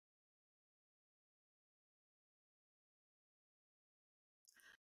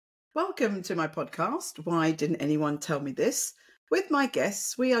Welcome to my podcast, Why Didn't Anyone Tell Me This? With my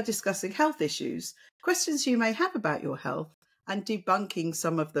guests, we are discussing health issues, questions you may have about your health, and debunking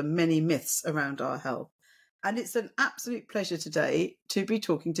some of the many myths around our health. And it's an absolute pleasure today to be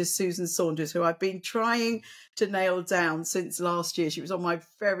talking to Susan Saunders, who I've been trying to nail down since last year. She was on my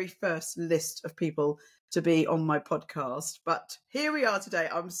very first list of people to be on my podcast. But here we are today.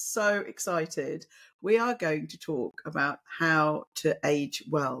 I'm so excited. We are going to talk about how to age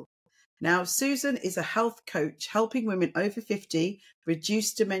well. Now, Susan is a health coach helping women over 50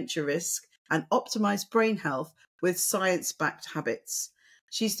 reduce dementia risk and optimize brain health with science-backed habits.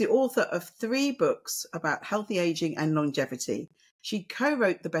 She's the author of 3 books about healthy aging and longevity. She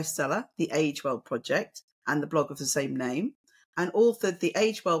co-wrote the bestseller, The Age Well Project, and the blog of the same name, and authored the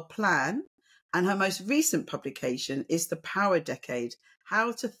Age Well Plan. And her most recent publication is The Power Decade,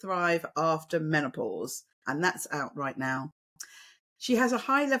 How to Thrive After Menopause. And that's out right now. She has a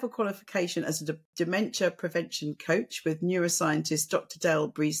high-level qualification as a dementia prevention coach with neuroscientist Dr. Dale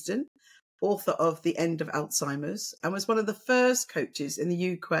Breaston, author of The End of Alzheimer's, and was one of the first coaches in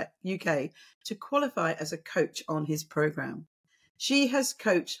the UK to qualify as a coach on his programme. She has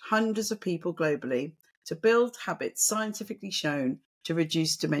coached hundreds of people globally to build habits scientifically shown to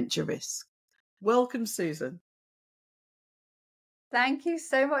reduce dementia risk. Welcome, Susan. Thank you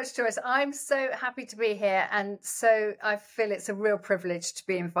so much, Joyce. I'm so happy to be here, and so I feel it's a real privilege to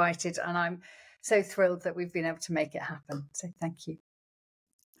be invited, and I'm so thrilled that we've been able to make it happen. So thank you.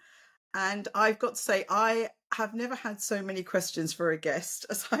 And I've got to say, I have never had so many questions for a guest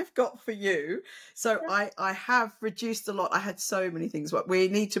as I've got for you. So I have reduced a lot. I had so many things. But we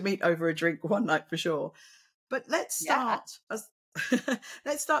need to meet over a drink one night for sure. But let's start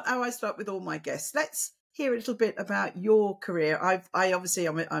let's start how I start with all my guests. Let's hear a little bit about your career.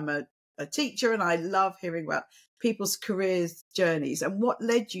 I'm a teacher, and I love hearing about people's careers journeys and what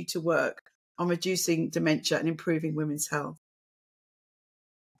led you to work on reducing dementia and improving women's health.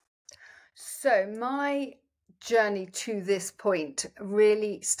 So my journey to this point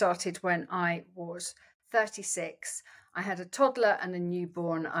really started when I was 36. I had a toddler and a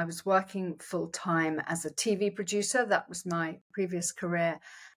newborn. I was working full-time as a TV producer. That was my previous career.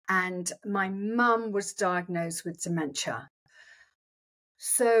 And my mum was diagnosed with dementia.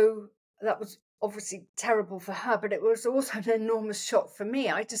 So that was obviously terrible for her, but it was also an enormous shock for me.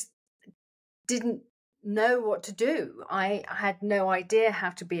 I just didn't know what to do. I had no idea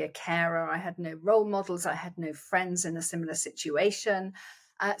how to be a carer. I had no role models. I had no friends in a similar situation.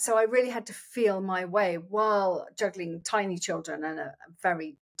 So I really had to feel my way while juggling tiny children and a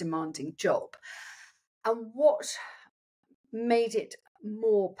very demanding job. And what made it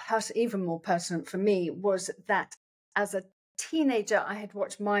even more pertinent for me was that as a teenager, I had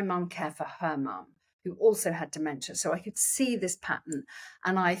watched my mum care for her mum, who also had dementia. So I could see this pattern,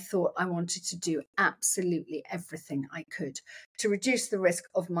 and I thought I wanted to do absolutely everything I could to reduce the risk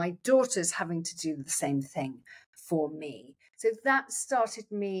of my daughters having to do the same thing for me. So that started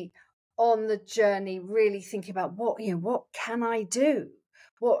me on the journey, really thinking about what can I do?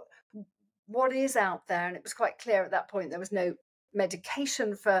 What is out there? And it was quite clear at that point there was no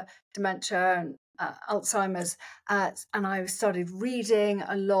medication for dementia and Alzheimer's, and I started reading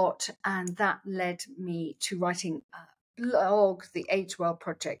a lot, and that led me to writing a blog, the Age Well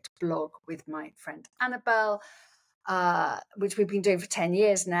Project blog, with my friend Annabelle, which we've been doing for 10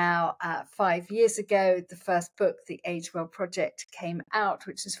 years now. 5 years ago, the first book, the Age Well Project, came out,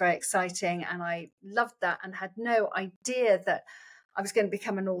 which was very exciting, and I loved that and had no idea that I was going to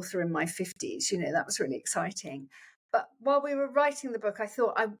become an author in my 50s. That was really exciting. But while we were writing the book, I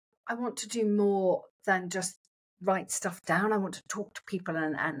thought I want to do more than just write stuff down. I want to talk to people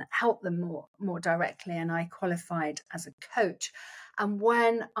and help them more directly. And I qualified as a coach. And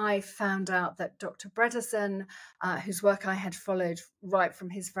when I found out that Dr. Bredesen, whose work I had followed right from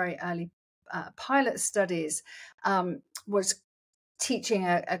his very early pilot studies, was teaching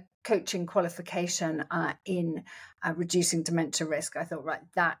a coaching qualification in reducing dementia risk, I thought, right,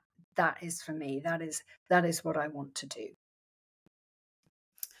 that is for me. That is what I want to do.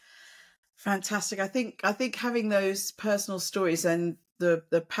 Fantastic. I think having those personal stories and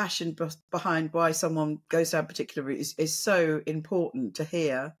the passion behind why someone goes down a particular route is so important to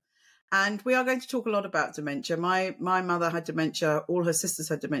hear. And we are going to talk a lot about dementia. My mother had dementia. All her sisters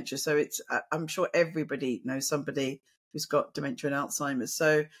had dementia. So I'm sure everybody knows somebody who's got dementia and Alzheimer's.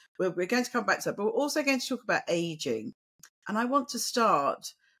 So we're going to come back to that. But we're also going to talk about aging. And I want to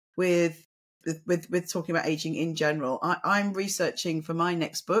start with talking about aging in general. I'm researching for my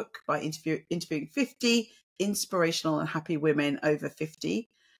next book by interviewing 50 inspirational and happy women over 50,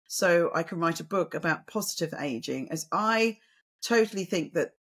 so I can write a book about positive aging, as I totally think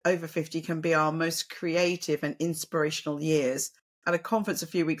that over 50 can be our most creative and inspirational years. At a conference a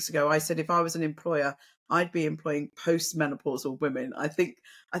few weeks ago, I said if I was an employer, I'd be employing postmenopausal women. I think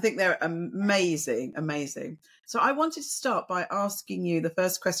they're amazing, amazing. So I wanted to start by asking you the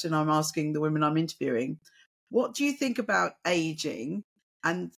first question I'm asking the women I'm interviewing. What do you think about aging?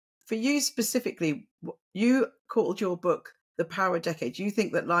 And for you specifically, you called your book The Power Decade. You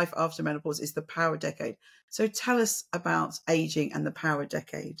think that life after menopause is the power decade. So tell us about aging and the power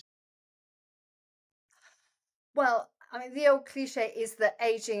decade. Well, I mean, the old cliche is that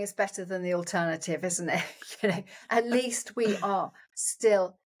aging is better than the alternative, isn't it? At least we are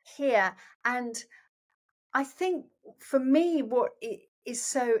still here. And I think for me, what is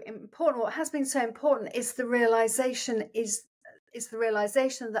so important, what has been so important, is the realization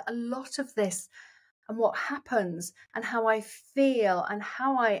that a lot of this and what happens and how I feel and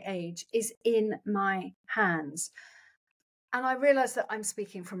how I age is in my hands. And I realize that I'm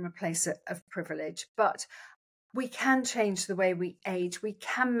speaking from a place of privilege, but we can change the way we age. We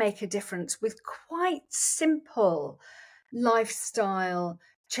can make a difference with quite simple lifestyle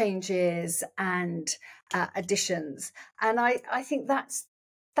changes and additions. And I think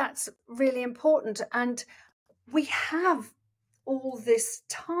that's really important. And we have all this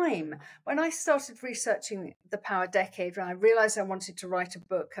time. When I started researching the Power Decade, when I realized I wanted to write a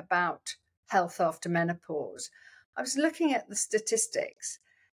book about health after menopause, I was looking at the statistics.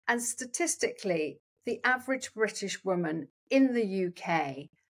 And statistically, the average British woman in the UK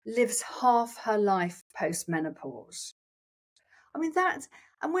lives half her life post-menopause. I mean,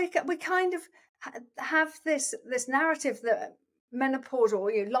 and we kind of have this narrative that menopause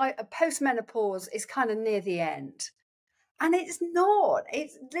or post-menopause is kind of near the end. And it's not.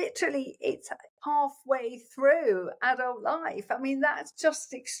 It's halfway through adult life. I mean, that's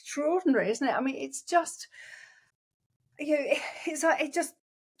just extraordinary, isn't it? I mean, it's just, it's like it just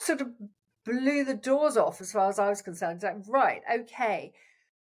sort of blew the doors off as far as I was concerned. It's like, right, okay.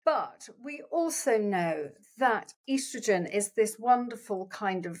 But we also know that estrogen is this wonderful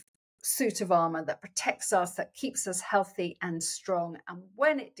kind of suit of armor that protects us, that keeps us healthy and strong. And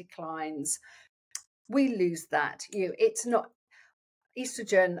when it declines, we lose that. It's not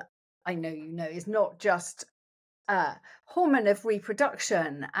estrogen. I know is not just a hormone of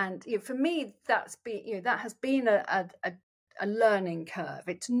reproduction, and for me, that has been a learning curve.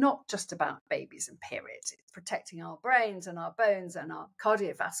 It's not just about babies and periods. It's protecting our brains and our bones and our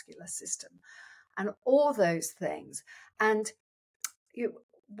cardiovascular system and all those things. And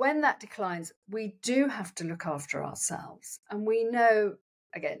when that declines, we do have to look after ourselves. And we know,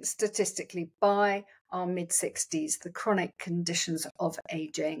 again, statistically, by our mid-60s, the chronic conditions of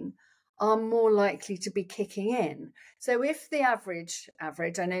aging are more likely to be kicking in. So if the average,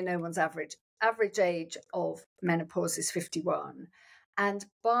 I know no one's average age of menopause is 51, and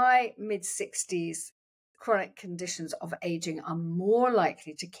by mid-60s, chronic conditions of aging are more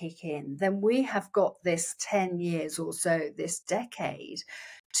likely to kick in, then we have got this 10 years or so, this decade,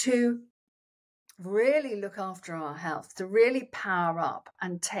 to really look after our health, to really power up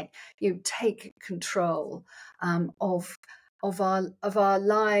and take control of our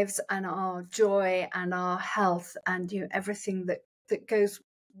lives and our joy and our health and everything that goes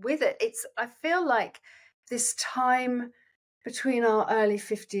with it. I feel like this time between our early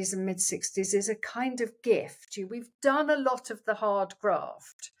 50s and mid 60s is a kind of gift. We've done a lot of the hard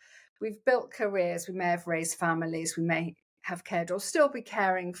graft. We've built careers. We may have raised families. We may have cared or still be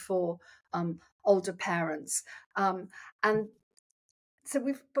caring for older parents. And so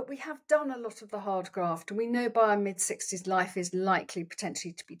we have done a lot of the hard graft, and we know by our mid-60s life is likely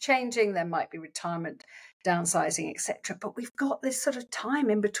potentially to be changing. There might be retirement, downsizing, etc. But we've got this sort of time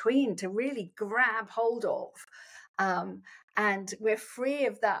in between to really grab hold of. And we're free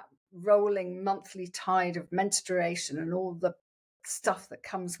of that rolling monthly tide of menstruation and all the stuff that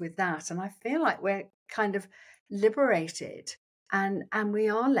comes with that. And I feel like we're kind of liberated and we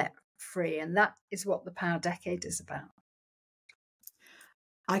are let free. And that is what the Power Decade is about.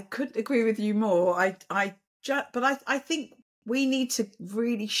 I couldn't agree with you more. But I think we need to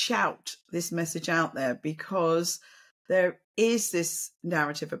really shout this message out there, because there is this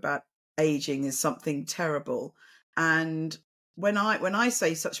narrative about aging is something terrible. And when I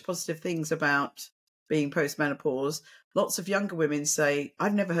say such positive things about being postmenopause, lots of younger women say,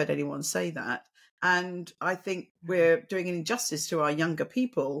 I've never heard anyone say that. And I think we're doing an injustice to our younger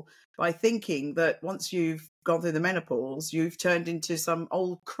people by thinking that once you've gone through the menopause, you've turned into some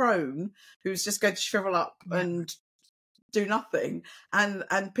old crone who's just going to shrivel up and do nothing. And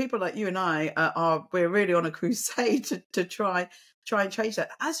people like you and I we're really on a crusade to try and change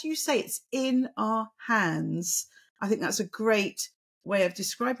that. As you say, it's in our hands. I think that's a great way of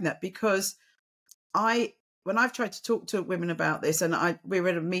describing that, because when I've tried to talk to women about this, and we were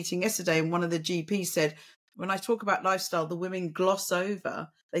at a meeting yesterday, and one of the GPs said, when I talk about lifestyle, the women gloss over,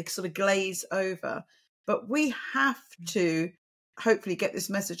 they sort of glaze over. But we have to hopefully get this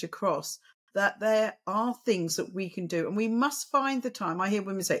message across that there are things that we can do, and we must find the time. I hear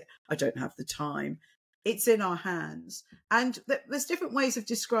women say, I don't have the time. It's in our hands. And there's different ways of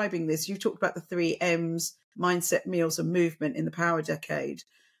describing this. You talked about the 3 M's, mindset, meals, and movement in the power decade.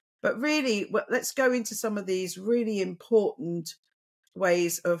 But really, let's go into some of these really important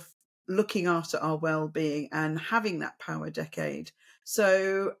ways of looking after our well-being and having that power decade.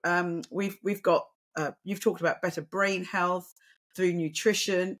 So we've got, you've talked about better brain health through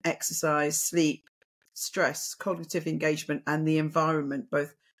nutrition, exercise, sleep, stress, cognitive engagement, and the environment,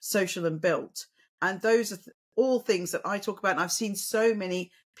 both social and built. And those are all things that I talk about. And I've seen so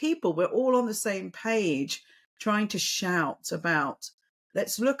many people, we're all on the same page, trying to shout about,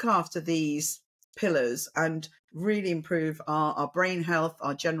 let's look after these pillars and really improve our brain health,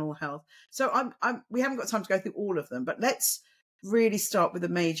 our general health. So we haven't got time to go through all of them, but let's really start with a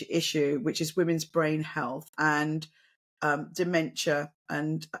major issue, which is women's brain health and dementia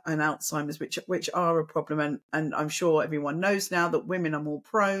and Alzheimer's, which are a problem. And I'm sure everyone knows now that women are more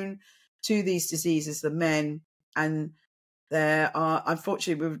prone to these diseases than men. And there are,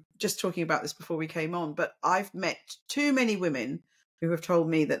 unfortunately, we were just talking about this before we came on, but I've met too many women who have told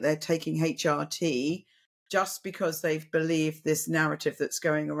me that they're taking HRT just because they've believed this narrative that's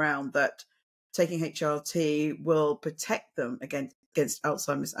going around that taking HRT will protect them against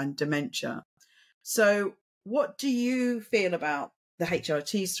Alzheimer's and dementia. So what do you feel about the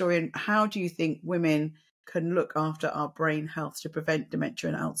HRT story, and how do you think women can look after our brain health to prevent dementia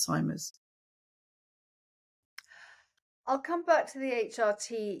and Alzheimer's? I'll come back to the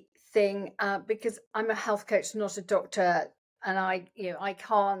HRT thing because I'm a health coach, not a doctor, and I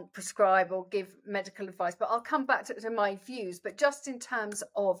can't prescribe or give medical advice, but I'll come back to my views. But just in terms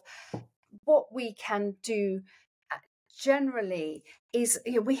of what we can do generally is,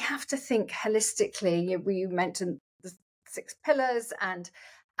 we have to think holistically. We mentioned the 6 pillars, and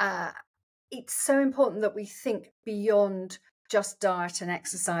it's so important that we think beyond just diet and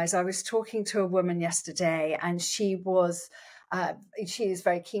exercise. I was talking to a woman yesterday, and she is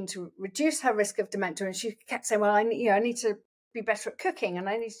very keen to reduce her risk of dementia, and she kept saying, well, I need to be better at cooking, and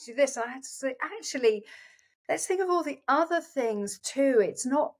I need to do this. And I had to say, actually, let's think of all the other things too. It's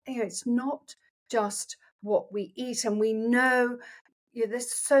not just what we eat. And we know,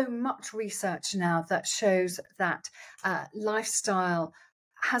 there's so much research now that shows that lifestyle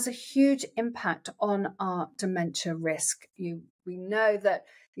has a huge impact on our dementia risk. We know that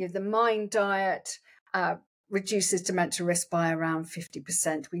the MIND diet reduces dementia risk by around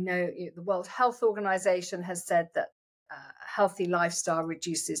 50%. We know the World Health Organization has said that healthy lifestyle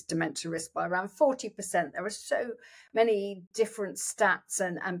reduces dementia risk by around 40%. There are so many different stats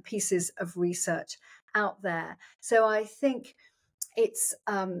and pieces of research out there. So I think it's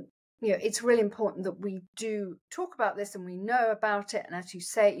it's really important that we do talk about this and we know about it. And as you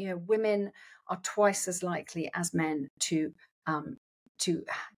say, women are twice as likely as men to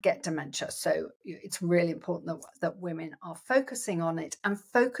get dementia. So it's really important that women are focusing on it and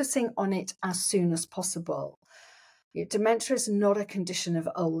focusing on it as soon as possible. Dementia is not a condition of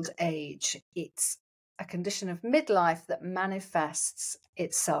old age. It's a condition of midlife that manifests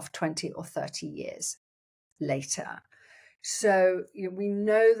itself 20 or 30 years later. So we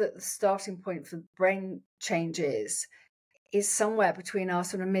know that the starting point for brain changes is somewhere between our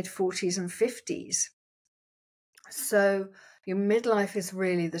sort of mid-40s and 50s. So your midlife is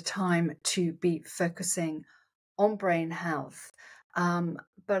really the time to be focusing on brain health.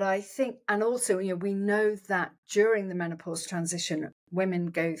 But I think, and also, we know that during the menopause transition, women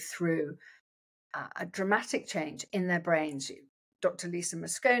go through a dramatic change in their brains. Dr. Lisa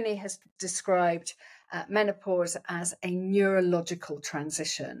Mosconi has described menopause as a neurological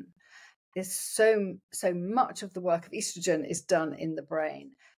transition. There's so much of the work of estrogen is done in the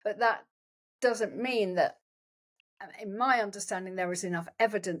brain, but that doesn't mean that, in my understanding, there is enough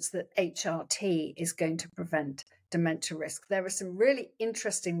evidence that HRT is going to prevent dementia risk. There is some really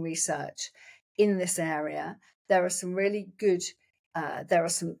interesting research in this area. There are some really good.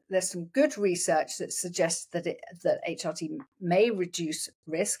 There's some good research that suggests that HRT may reduce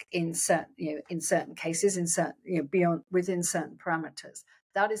risk in certain cases, within certain parameters.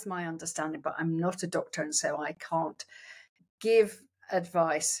 That is my understanding, but I'm not a doctor, and so I can't give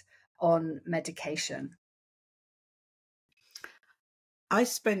advice on medication. I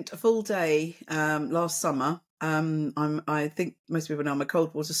spent a full day last summer. I think most people know I'm a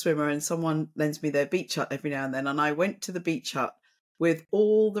cold water swimmer, and someone lends me their beach hut every now and then. And I went to the beach hut with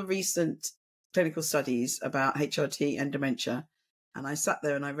all the recent clinical studies about HRT and dementia. And I sat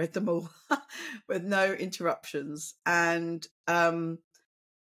there and I read them all with no interruptions. And for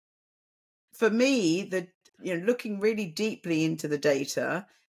me, looking really deeply into the data,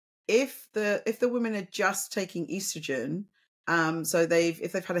 if the women are just taking estrogen, so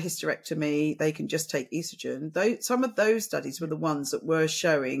if they've had a hysterectomy, they can just take estrogen. Though some of those studies were the ones that were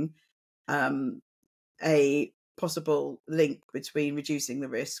showing a possible link between reducing the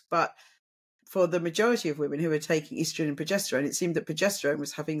risk. But for the majority of women who were taking estrogen and progesterone, it seemed that progesterone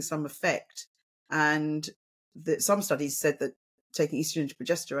was having some effect. And some studies said that taking estrogen and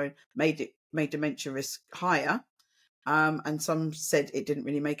progesterone made dementia risk higher. And some said it didn't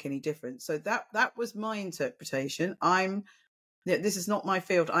really make any difference. So that was my interpretation. This is not my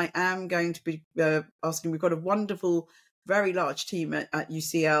field. I am going to be asking. We've got a wonderful, very large team at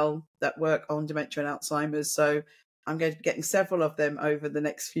UCL that work on dementia and Alzheimer's. So I'm going to be getting several of them over the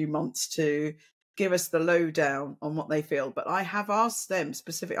next few months to give us the lowdown on what they feel. But I have asked them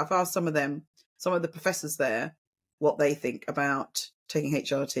I've asked some of the professors there, what they think about taking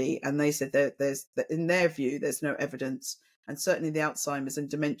HRT, and they said that in their view, there's no evidence, and certainly the Alzheimer's and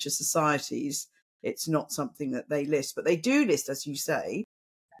dementia societies, it's not something that they list, but they do list, as you say,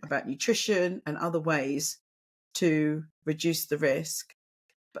 about nutrition and other ways to reduce the risk.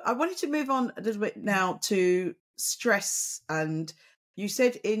 But I wanted to move on a little bit now to stress. And you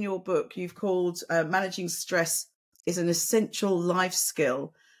said in your book, you've called managing stress is an essential life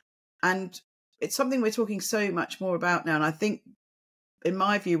skill. And it's something we're talking so much more about now. And I think, in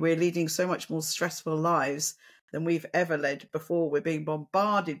my view, we're leading so much more stressful lives than we've ever led before. We're being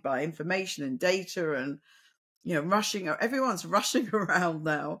bombarded by information and data and, everyone's rushing around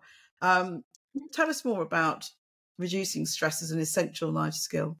now. Tell us more about reducing stress as an essential life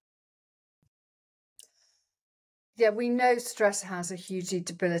skill. Yeah, we know stress has a hugely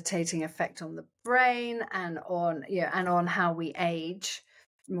debilitating effect on the brain and on how we age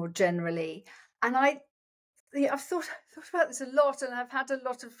more generally. And I've thought about this a lot, and I've had a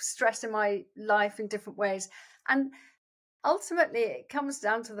lot of stress in my life in different ways. And ultimately, it comes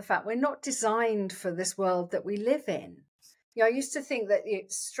down to the fact we're not designed for this world that we live in. I used to think that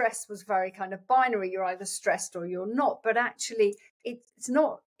stress was very kind of binary. You're either stressed or you're not. But actually, it's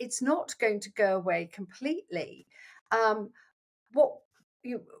not. It's not going to go away completely.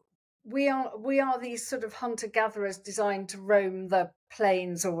 We are these sort of hunter-gatherers designed to roam the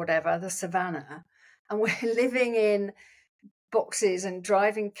plains or whatever, the savannah, and we're living in boxes and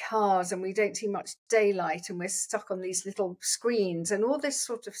driving cars, and we don't see much daylight, and we're stuck on these little screens and all this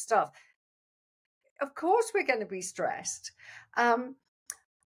sort of stuff. Of course we're going to be stressed. And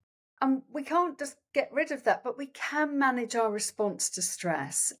we can't just get rid of that, but we can manage our response to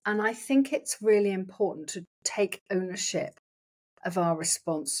stress. And I think it's really important to take ownership of our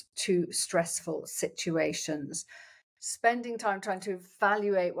response to stressful situations, spending time trying to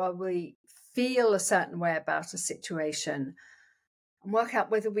evaluate why we feel a certain way about a situation and work out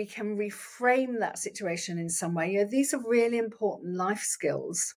whether we can reframe that situation in some way. These are really important life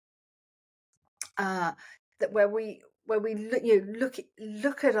skills that where we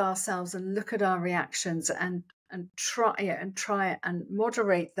look at ourselves and look at our reactions and try and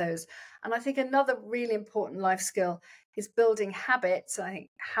moderate those. And I think another really important life skill is building habits. I think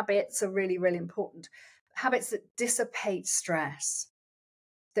habits are really, really important. Habits that dissipate stress,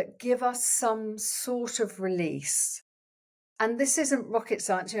 that give us some sort of release. And this isn't rocket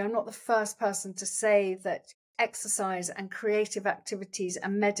science. I'm not the first person to say that exercise and creative activities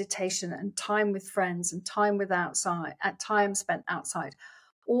and meditation and time with friends and time spent outside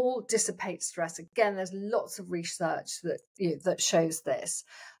all dissipate stress. Again, there's lots of research that shows this.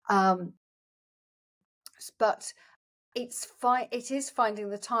 But it is finding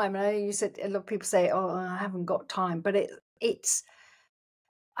the time. And I know you said a lot of people say, "Oh, I haven't got time," but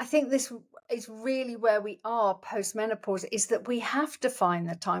I think this is really where we are post-menopause, is that we have to find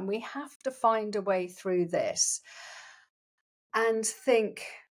the time. We have to find a way through this and think,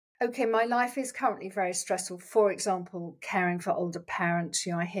 okay, my life is currently very stressful. For example, caring for older parents.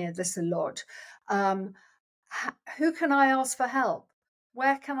 I hear this a lot. Who can I ask for help?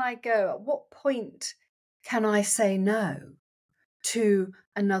 Where can I go? At what point can I say no to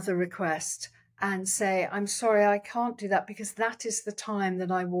another request and say, I'm sorry, I can't do that because that is the time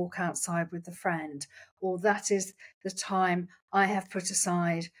that I walk outside with a friend, or that is the time I have put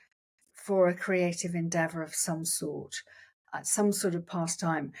aside for a creative endeavor of some sort of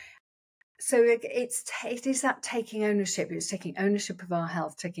pastime. So it is that taking ownership. It's taking ownership of our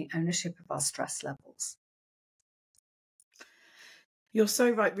health, taking ownership of our stress levels. You're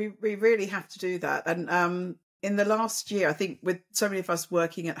so right. We really have to do that. And in the last year, I think with so many of us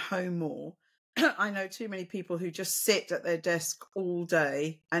working at home more, I know too many people who just sit at their desk all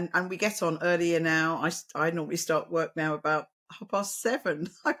day, and we get on earlier now. I normally start work now about 7:30.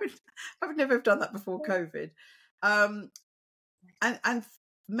 I would never have done that before COVID. Um, and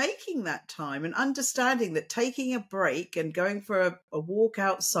making that time and understanding that taking a break and going for a walk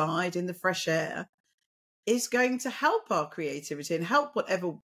outside in the fresh air is going to help our creativity and help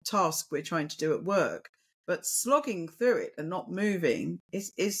whatever task we're trying to do at work. But slogging through it and not moving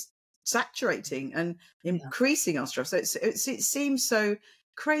is saturating and Yeah. increasing our stress. So it seems so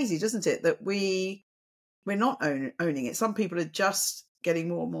crazy, doesn't it, that we're not owning it. Some people are just getting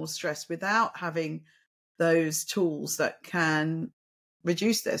more and more stressed without having those tools that can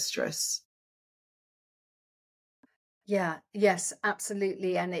reduce their stress. Yeah, yes,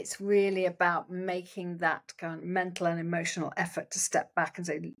 absolutely. And it's really about making that kind of mental and emotional effort to step back and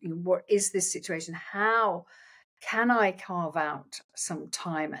say, what is this situation? How can I carve out some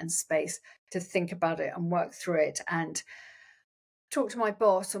time and space to think about it and work through it and talk to my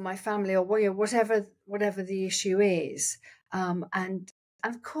boss or my family or whatever the issue is? And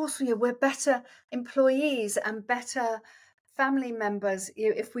of course, we're better employees and better family members,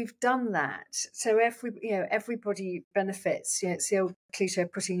 if we've done that. So everybody benefits. It's the old cliche,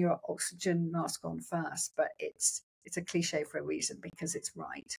 putting your oxygen mask on first, but it's a cliche for a reason because it's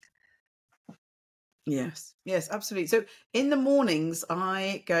right. Yes, absolutely. So in the mornings,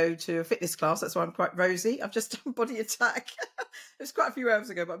 I go to a fitness class. That's why I'm quite rosy. I've just done Body Attack. It was quite a few hours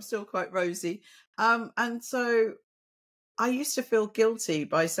ago, but I'm still quite rosy. And so I used to feel guilty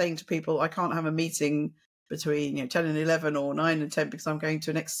by saying to people, I can't have a meeting between 10 and 11 or 9 and 10 because I'm going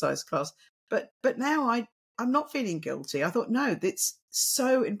to an exercise class. But now I'm not feeling guilty. I thought, no, it's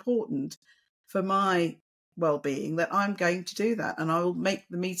so important for my well-being that I'm going to do that, and I will make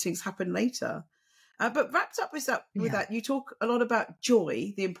the meetings happen later. But wrapped up with that, you talk a lot about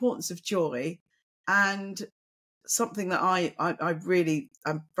joy, the importance of joy, and something that I really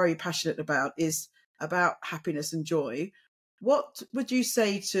am very passionate about is about happiness and joy. What would you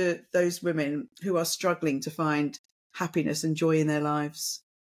say to those women who are struggling to find happiness and joy in their lives?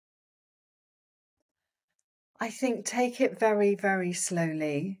 I think take it very, very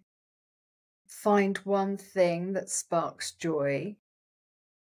slowly. Find one thing that sparks joy.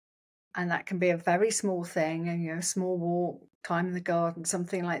 And that can be a very small thing, and a small walk, time in the garden,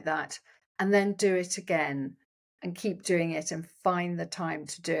 something like that. And then do it again and keep doing it and find the time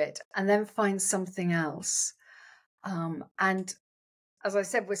to do it. And then find something else. And as I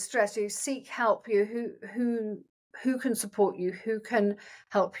said, with stress, you seek help. Who can support you, who can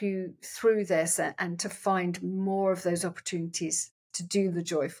help you through this, and to find more of those opportunities to do the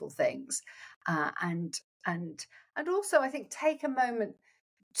joyful things. And also, I think, take a moment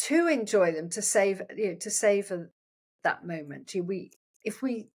to enjoy them, to savor that moment. If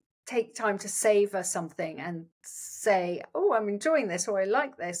we take time to savor something and say, oh, I'm enjoying this, or I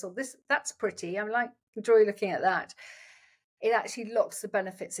like this, or that's pretty, enjoy looking at that, it actually locks the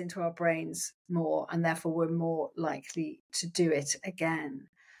benefits into our brains more, and therefore we're more likely to do it again.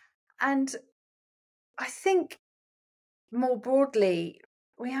 And I think more broadly,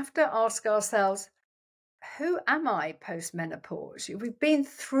 we have to ask ourselves, who am I post-menopause? We've been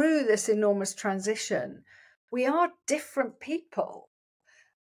through this enormous transition. We are different people.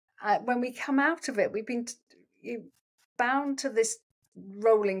 When we come out of it, we've been bound to this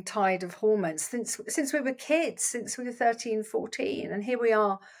rolling tide of hormones since we were kids, since we were 13, 14. And here we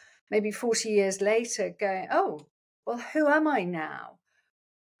are, maybe 40 years later, going, oh, well, who am I now?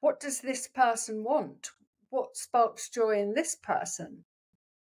 What does this person want? What sparks joy in this person?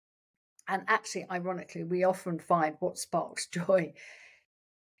 And actually, ironically, we often find what sparks joy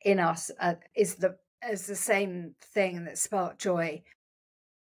in us is the same thing that sparked joy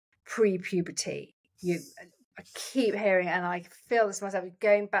pre-puberty. I keep hearing, and I feel this myself,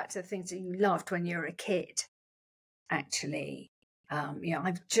 going back to the things that you loved when you were a kid. Actually,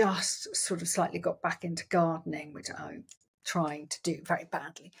 I've just sort of slightly got back into gardening, which I'm trying to do very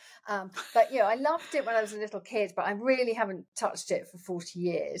badly. But I loved it when I was a little kid, but I really haven't touched it for 40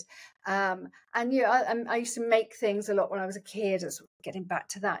 years. And I used to make things a lot when I was a kid, and sort of getting back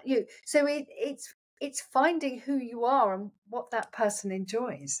to that. So it's finding who you are and what that person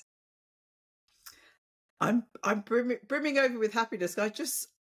enjoys. I'm brimming over with happiness. I just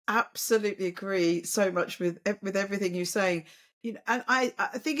absolutely agree so much with everything you're saying. And I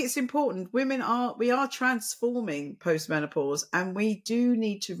think it's important. We are transforming post-menopause, and we do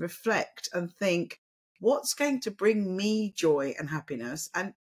need to reflect and think, what's going to bring me joy and happiness?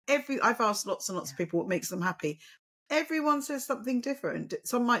 And I've asked lots and lots of people what makes them happy. Everyone says something different.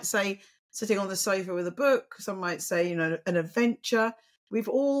 Some might say sitting on the sofa with a book. Some might say, you know, an adventure. We've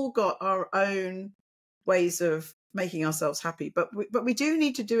all got our own ways of making ourselves happy, but we do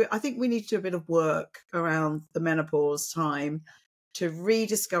need to do it. I think we need to do a bit of work around the menopause time to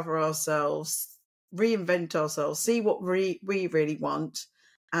rediscover ourselves, reinvent ourselves, see what we really want.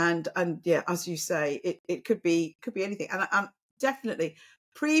 And yeah, as you say, it could be anything. And definitely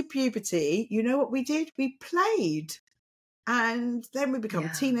pre-puberty, you know what we did? We played. And then we become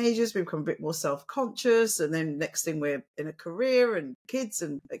Yeah. teenagers, we become a bit more self-conscious, and then next thing we're in a career and kids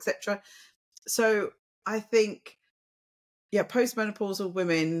and etc. So I think, yeah, postmenopausal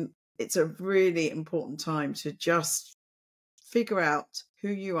women, it's a really important time to just figure out who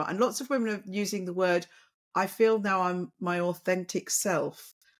you are. And lots of women are using the word, I feel now I'm my authentic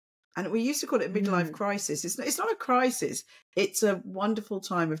self. And we used to call it a midlife crisis. It's not a crisis. It's a wonderful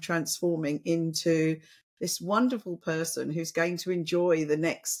time of transforming into this wonderful person who's going to enjoy the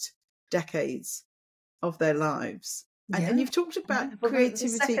next decades of their lives. Yeah. And you've talked about Well,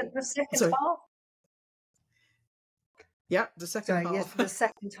 creativity. The second Sorry. half. Yeah, the second Sorry, half. yes, the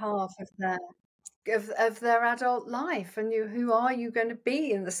second half of their adult life, and who are you going to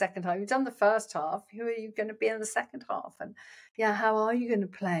be in the second half? You've done the first half. Who are you going to be in the second half? And yeah, how are you going to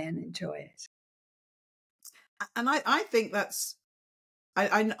play and enjoy it? And I think that's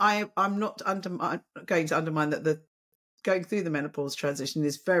I'm not going to undermine that the going through the menopause transition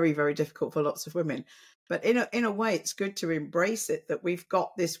is very, very difficult for lots of women. But in a way, it's good to embrace it, that we've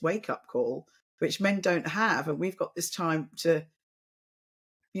got this wake up call, which men don't have. And we've got this time to,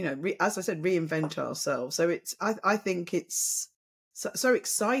 you know, as I said, reinvent ourselves. So I think it's so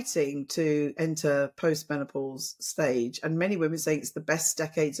exciting to enter postmenopause stage. And many women say it's the best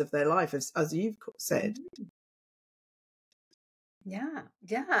decades of their life, as you've said. Yeah,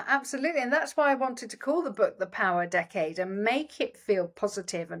 absolutely. And that's why I wanted to call the book The Power Decade and make it feel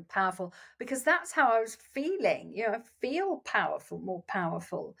positive and powerful, because that's how I was feeling. I feel powerful, more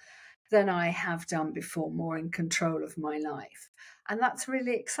powerful than I have done before, more in control of my life. And that's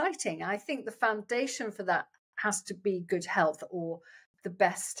really exciting. I think the foundation for that has to be good health, or the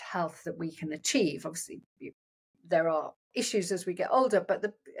best health that we can achieve. Obviously, there are issues as we get older, but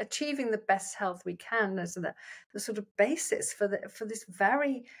achieving the best health we can is the sort of basis for this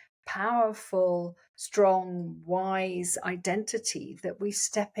very powerful, strong, wise identity that we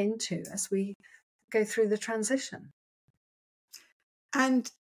step into as we go through the transition.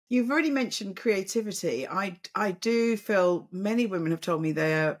 And you've already mentioned creativity. I do feel many women have told me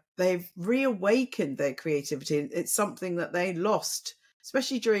they've reawakened their creativity. It's something that they lost,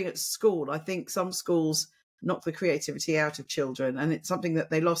 especially during at school. I think some schools knock the creativity out of children, and it's something that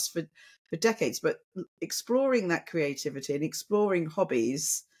they lost for decades. But exploring that creativity and exploring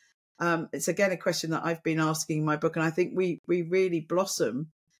hobbies, it's again a question that I've been asking in my book, and I think we really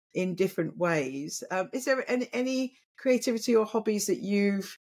blossom in different ways. Is there any creativity or hobbies that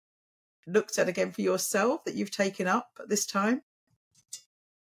you've looked at again for yourself that you've taken up at this time?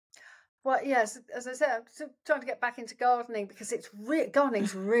 Well, yes, as I said, I'm still trying to get back into gardening, because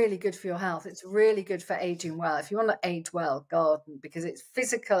gardening's really good for your health. It's really good for aging well. If you want to age well, garden, because it's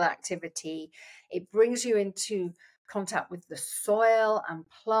physical activity. It brings you into contact with the soil and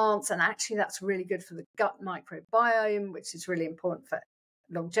plants, and actually that's really good for the gut microbiome, which is really important for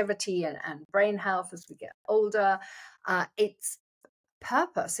longevity and brain health as we get older. It's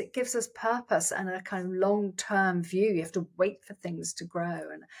purpose. It gives us purpose and a kind of long-term view. You have to wait for things to grow,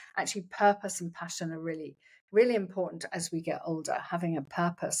 and actually purpose and passion are really, really important as we get older. Having a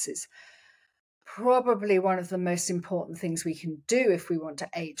purpose is probably one of the most important things we can do if we want to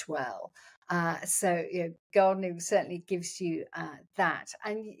age well. So gardening certainly gives you that.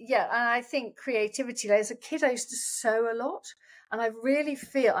 And yeah, and I think creativity, like as a kid, I used to sew a lot. And I really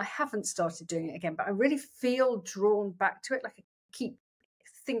feel, I haven't started doing it again, but I really feel drawn back to it. Like I keep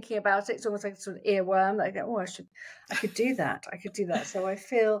thinking about it. It's almost like a sort of earworm. I go, oh, I could do that. I could do that. So I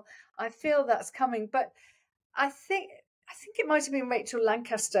feel that's coming. But I think it might have been Rachel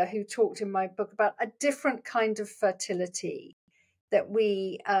Lancaster who talked in my book about a different kind of fertility that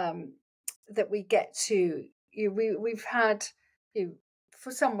we get to. We've had,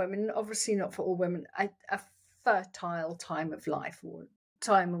 for some women, obviously not for all women, a fertile time of life, or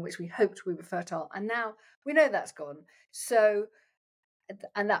time in which we hoped we were fertile, and now we know that's gone. So,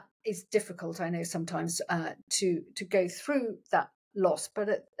 and that is difficult, I know, sometimes to go through that loss.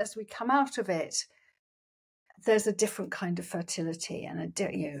 But as we come out of it, there's a different kind of fertility and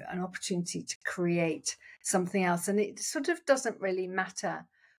an opportunity to create something else. And it sort of doesn't really matter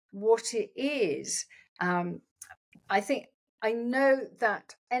what it is. I know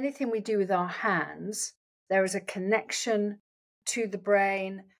that anything we do with our hands, there is a connection to the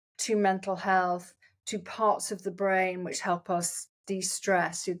brain, to mental health, to parts of the brain which help us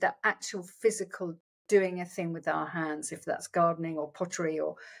de-stress, to the actual physical doing a thing with our hands, if that's gardening or pottery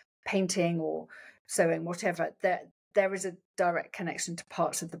or painting or sewing, whatever. There is a direct connection to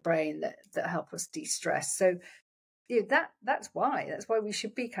parts of the brain that help us de-stress. So that's why we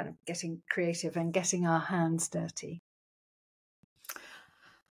should be kind of getting creative and getting our hands dirty.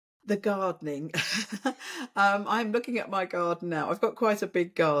 The gardening. I'm looking at my garden now. I've got quite a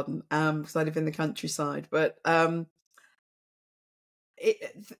big garden because I live in the countryside, but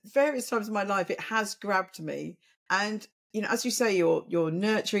various times in my life it has grabbed me. And as you say, you're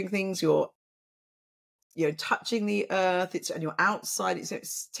nurturing things, you're touching the earth, and you're outside. It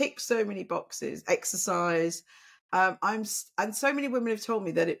ticks so many boxes. Exercise. And so many women have told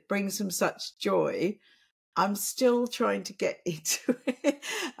me that it brings them such joy. I'm still trying to get into it.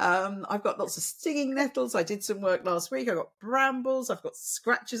 I've got lots of stinging nettles. I did some work last week. I got brambles. I've got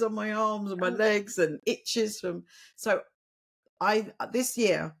scratches on my arms and my legs and itches from. So this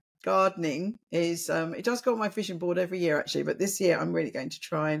year gardening is it does go on my vision board every year actually, but this year I'm really going to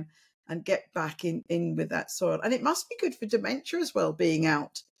try and get back in with that soil. And it must be good for dementia as well, being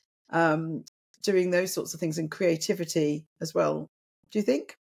out doing those sorts of things, and creativity as well. Do you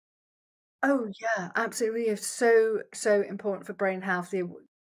think? Oh yeah, absolutely. It's so important for brain health.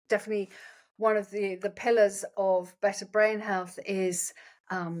 Definitely one of the pillars of better brain health is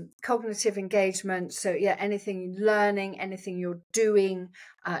cognitive engagement. So yeah, anything you're learning, anything you're doing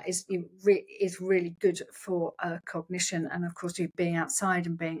is really good for cognition. And of course, you being outside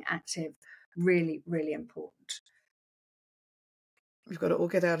and being active, really, really important. We've got to all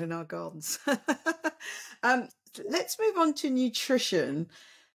get out in our gardens. Let's move on to nutrition.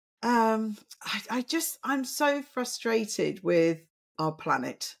 I'm so frustrated with our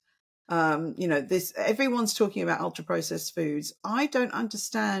planet. Everyone's talking about ultra processed foods. I don't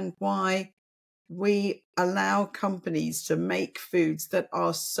understand why we allow companies to make foods that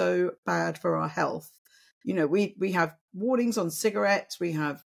are so bad for our health. We have warnings on cigarettes, we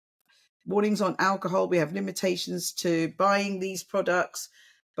have warnings on alcohol, we have limitations to buying these products,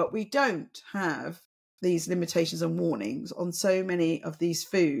 but we don't have these limitations and warnings on so many of these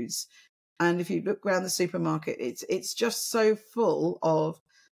foods. And if you look around the supermarket, it's just so full of,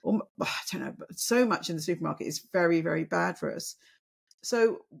 I don't know, but so much in the supermarket is very, very bad for us.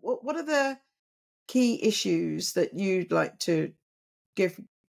 So what are the key issues that you'd like to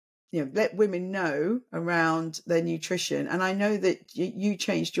let women know around their nutrition? And I know that you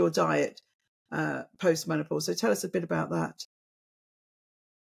changed your diet post-menopause. So tell us a bit about that.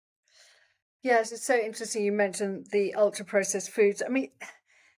 Yes, it's so interesting you mentioned the ultra processed foods. I mean,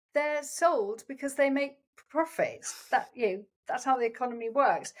 they're sold because they make profits. That's how the economy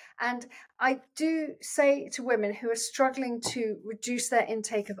works. And I do say to women who are struggling to reduce their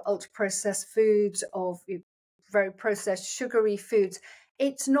intake of ultra processed foods, of very processed sugary foods,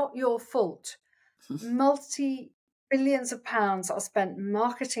 it's not your fault. Multi-billions of pounds are spent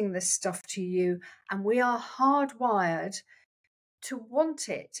marketing this stuff to you, and we are hardwired to want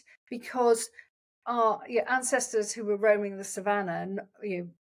it because our ancestors who were roaming the savannah,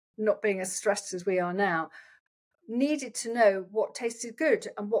 not being as stressed as we are now, needed to know what tasted good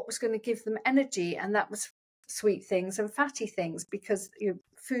and what was going to give them energy, and that was sweet things and fatty things, because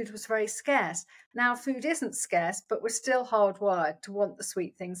food was very scarce. Now food isn't scarce, but we're still hardwired to want the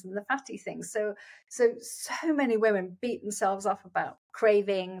sweet things and the fatty things. So many women beat themselves up about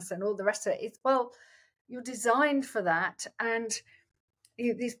cravings and all the rest of it. You're designed for that, and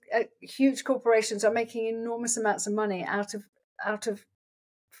these huge corporations are making enormous amounts of money out of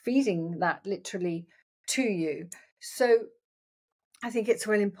feeding that literally to you. So I think it's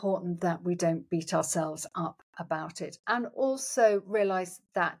really important that we don't beat ourselves up about it, and also realize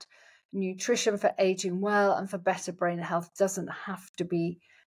that nutrition for aging well and for better brain health doesn't have to be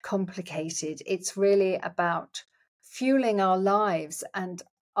complicated. It's really about fueling our lives and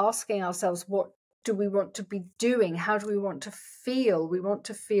asking ourselves, what do we want to be doing? How do we want to feel? We want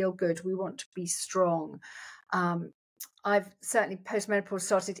to feel good. We want to be strong. I've certainly post-menopause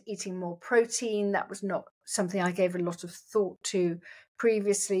started eating more protein. That was not something I gave a lot of thought to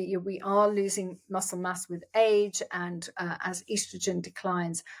previously. We are losing muscle mass with age and as estrogen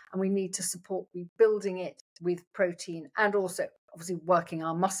declines, and we need to support rebuilding it with protein and also obviously working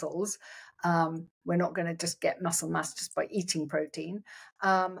our muscles. We're not going to just get muscle mass just by eating protein.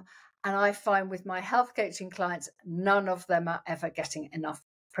 And I find with my health coaching clients, none of them are ever getting enough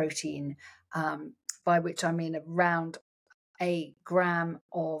protein, by which I mean around a gram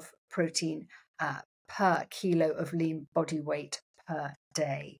of protein per kilo of lean body weight per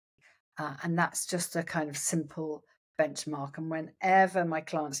day. And that's just a kind of simple benchmark. And whenever my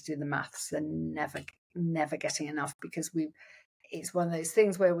clients do the maths, they're never getting enough, because it's one of those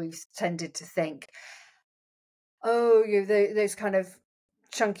things where we've tended to think, oh, those kind of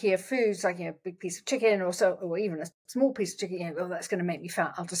chunkier foods, like, a big piece of chicken or even a small piece of chicken, oh, that's going to make me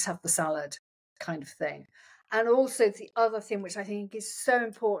fat, I'll just have the salad, kind of thing. And also the other thing, which I think is so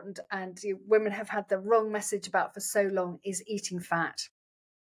important, and women have had the wrong message about for so long, is eating fat.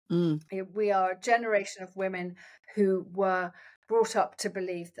 We are a generation of women who were brought up to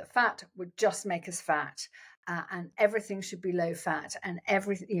believe that fat would just make us fat, and everything should be low fat, and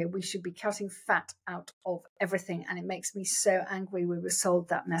we should be cutting fat out of everything. And it makes me so angry we were sold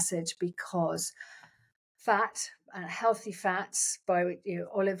that message, because fat and healthy fats, by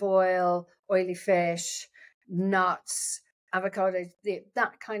olive oil, oily fish, nuts, avocados,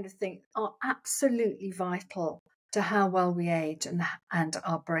 that kind of thing, are absolutely vital to how well we age and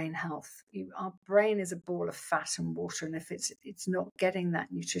our brain health. Our brain is a ball of fat and water, and if it's not getting that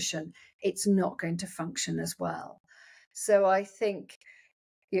nutrition, it's not going to function as well. So I think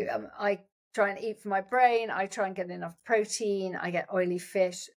I try and eat for my brain. I try and get enough protein. I get oily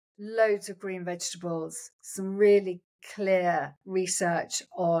fish, loads of green vegetables, some really clear research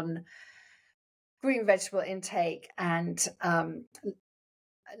on green vegetable intake and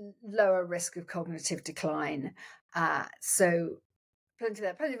lower risk of cognitive decline. So plenty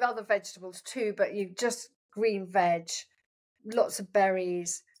of other vegetables too, but you just green veg, lots of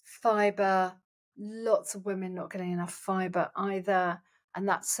berries, fiber. Lots of women not getting enough fiber either, and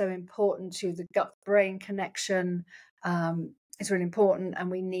that's so important to the gut-brain connection. It's really important, and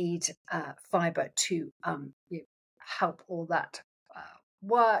we need fiber to help all that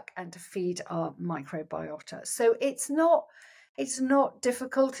work and to feed our microbiota. So it's not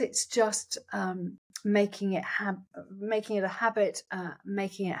difficult. It's just making it a habit,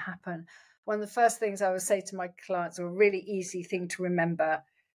 making it happen. One of the first things I would say to my clients, or a really easy thing to remember,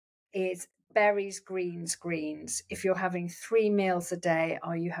 is berries, greens. If you're having 3 meals a day,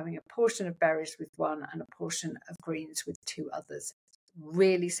 are you having a portion of berries with one and a portion of greens with 2 others?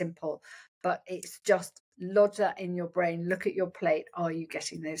 Really simple, but it's just lodge that in your brain. Look at your plate. Are you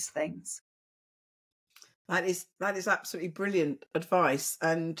getting those things? That is absolutely brilliant advice.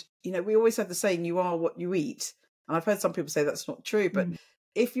 And, we always have the saying, you are what you eat. And I've heard some people say that's not true, but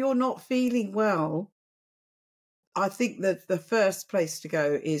if you're not feeling well, I think that the first place to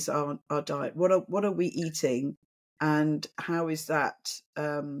go is our diet. What are we eating, and how is that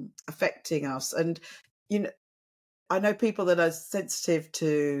affecting us? And I know people that are sensitive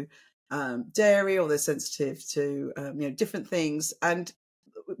to dairy, or they're sensitive to different things. And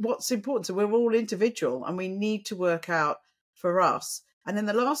what's important, so we're all individual, and we need to work out for us. And in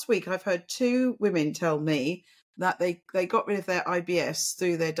the last week, I've heard 2 women tell me that they got rid of their IBS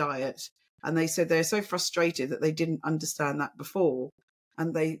through their diet. And they said they're so frustrated that they didn't understand that before.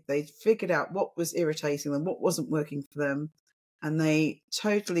 And they figured out what was irritating them, what wasn't working for them. And they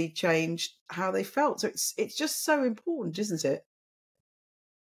totally changed how they felt. So it's just so important, isn't it?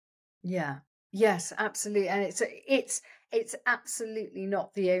 Yeah. Yes, absolutely. And it's absolutely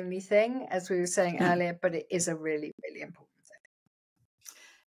not the only thing, as we were saying earlier, but it is a really, really important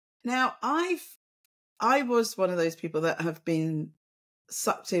thing. Now, I was one of those people that have been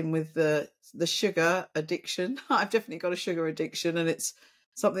sucked in with the sugar addiction. I've definitely got a sugar addiction, and it's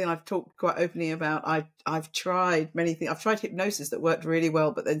something I've talked quite openly about. I've tried many things. I've tried hypnosis that worked really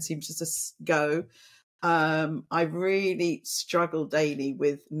well, but then seems to just go. I really struggle daily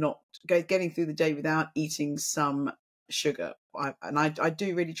with not getting through the day without eating some sugar. I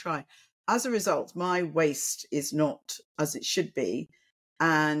do really try. As a result, my waist is not as it should be.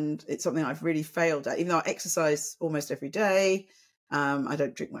 And it's something I've really failed at, even though I exercise almost every day. I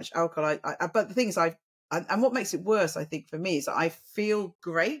don't drink much alcohol. But the thing is, and what makes it worse, I think, for me, is that I feel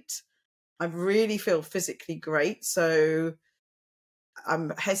great. I really feel physically great. So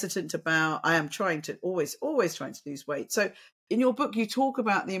I'm hesitant I am trying to always trying to lose weight. So in your book, you talk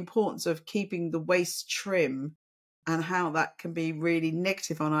about the importance of keeping the waist trim and how that can be really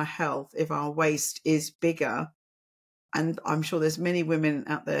negative on our health if our waist is bigger. And I'm sure there's many women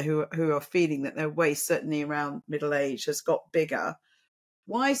out there who are feeling that their waist, certainly around middle age, has got bigger.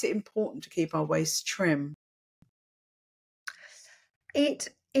 Why is it important to keep our waist trim? It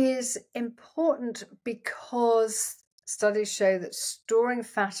is important because studies show that storing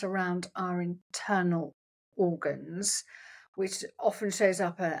fat around our internal organs, which often shows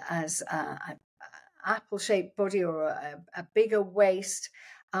up as an apple-shaped body or a bigger waist,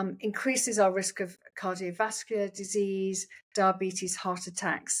 increases our risk of cardiovascular disease, diabetes, heart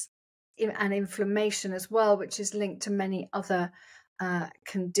attacks, and inflammation as well, which is linked to many other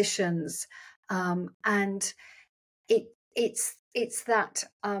conditions. And it's that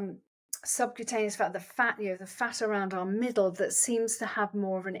subcutaneous fat, the fat, the fat around our middle, that seems to have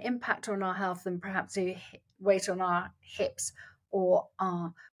more of an impact on our health than perhaps the weight on our hips or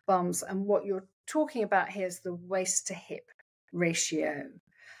our bums. And what you're talking about here is the waist to hip ratio.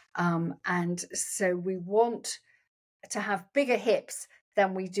 And so we want to have bigger hips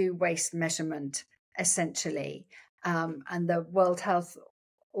than we do waist measurement, essentially. And the World Health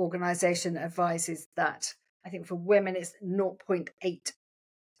Organization advises that, I think for women it's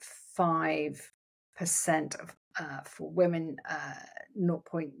 0.85%, for women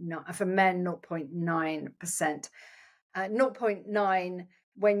 0.9%, for men 0.9%. 0.9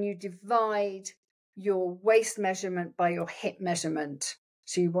 when you divide your waist measurement by your hip measurement.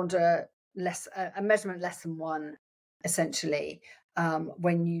 So you want a measurement less than 1, essentially,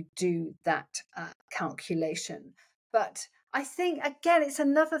 when you do that calculation. But I think, again, it's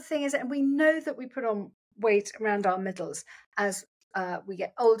another thing, is that we know that we put on weight around our middles as we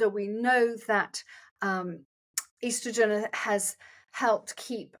get older. We know that estrogen has helped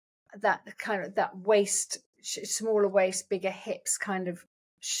keep that kind of that waist, smaller waist, bigger hips kind of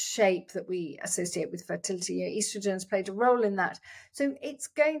shape that we associate with fertility. Estrogen has played a role in that. So it's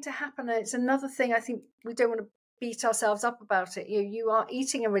going to happen. And it's another thing I think we don't want to beat ourselves up about it. You are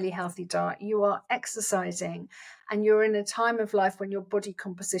eating a really healthy diet, you are exercising, and you're in a time of life when your body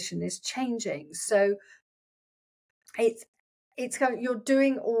composition is changing. So you're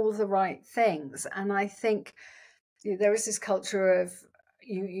doing all the right things. And I think there is this culture of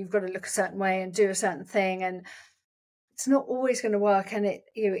you've got to look a certain way and do a certain thing, and it's not always going to work. And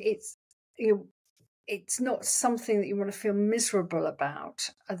it's not something that you want to feel miserable about,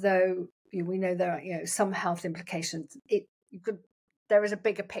 although we know there are some health implications. There is a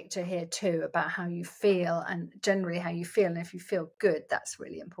bigger picture here too about how you feel, and generally how you feel, and if you feel good, that's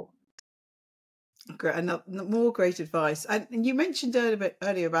really important. Great, and more great advice. And you mentioned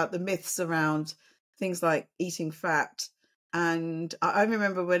earlier about the myths around things like eating fat. And I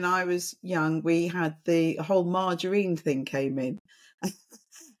remember when I was young, we had the whole margarine thing came in.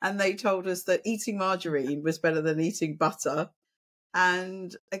 And they told us that eating margarine was better than eating butter.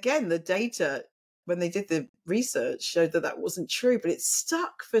 And again, the data, when they did the research, showed that wasn't true, but it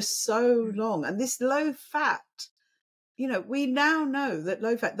stuck for so long. And this low fat, we now know that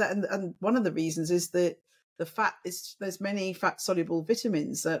low fat, and one of the reasons is that the fat there's many fat soluble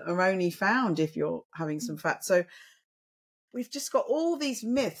vitamins that are only found if you're having some fat. So we've just got all these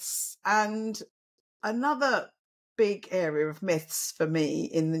myths. And another big area of myths for me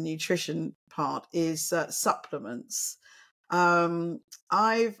in the nutrition part is supplements.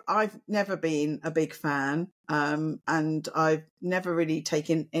 I've never been a big fan, and I've never really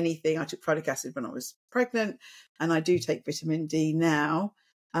taken anything. I took folic acid when I was pregnant, and I do take vitamin D now.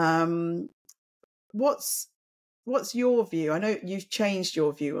 What's your view? I know you've changed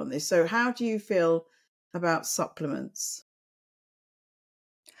your view on this. So how do you feel about supplements?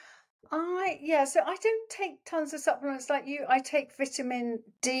 So I don't take tons of supplements like you. I take vitamin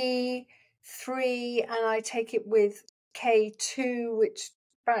D3, and I take it with K2, which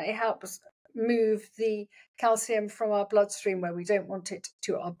apparently helps move the calcium from our bloodstream where we don't want it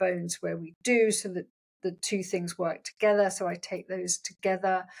to our bones where we do, so that the two things work together. So I take those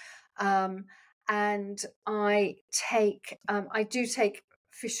together. And I do take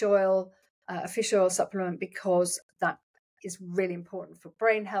fish oil, a fish oil supplement, because that is really important for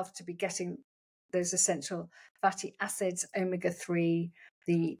brain health, to be getting those essential fatty acids, omega-3,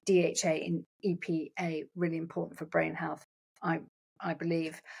 the DHA and EPA, really important for brain health, I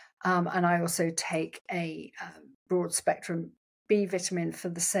believe. And I also take a broad spectrum B vitamin for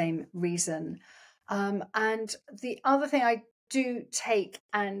the same reason. And the other thing I do take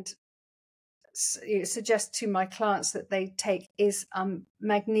and suggest to my clients that they take is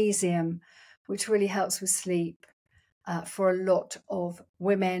magnesium, which really helps with sleep. For a lot of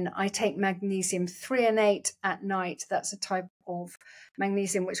women, I take magnesium threonate at night. That's a type of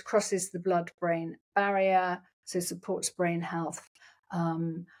magnesium which crosses the blood-brain barrier, so supports brain health.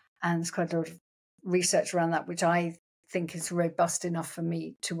 And there's quite a lot of research around that, which I think is robust enough for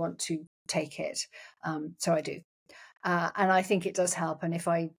me to want to take it. So I do. And I think it does help. And if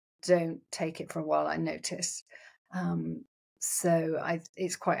I don't take it for a while, I notice.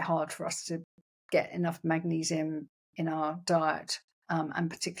 It's quite hard for us to get enough magnesium in our diet, and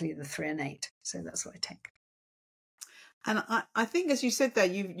particularly the threonate. So that's what I take. And I think, as you said there,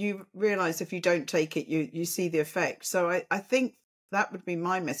 you realise if you don't take it, you see the effect. So I think that would be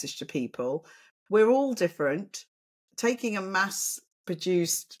my message to people. We're all different. Taking a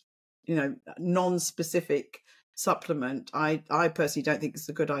mass-produced, non-specific supplement, I personally don't think it's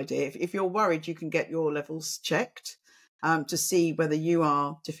a good idea. If you're worried, you can get your levels checked. to see whether you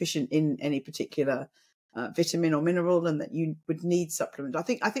are deficient in any particular vitamin or mineral, and that you would need supplement. I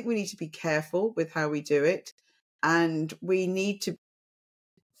think we need to be careful with how we do it, and we need to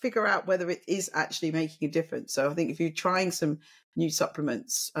figure out whether it is actually making a difference. So I think if you're trying some new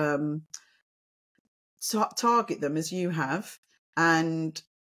supplements, target them as you have, and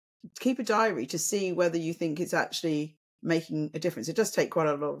keep a diary to see whether you think it's actually making a difference. It does take quite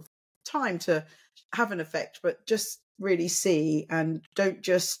a lot of time to have an effect, but just really see, and don't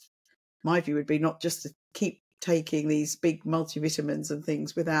just, my view would be not just to keep taking these big multivitamins and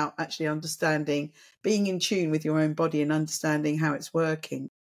things without actually understanding, being in tune with your own body and understanding how it's working.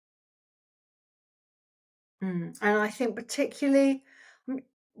 And I think particularly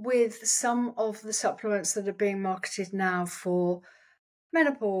with some of the supplements that are being marketed now for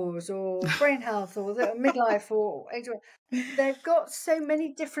menopause or brain health or the midlife or they've got so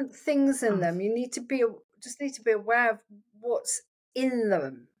many different things in them. You need to be aware of what's in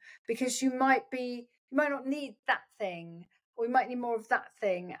them, because you might not need that thing, or you might need more of that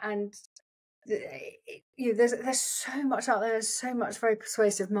thing. And there's so much out there. There's so much very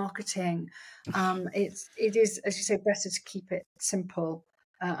persuasive marketing. It is, as you say, better to keep it simple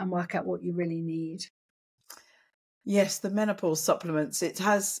and work out what you really need. Yes, the menopause supplements, it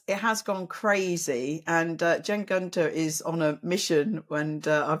has gone crazy, and Jen Gunter is on a mission, and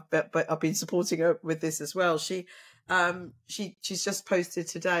I've been supporting her with this as well. She's just posted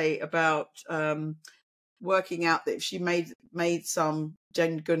today about working out that if she made some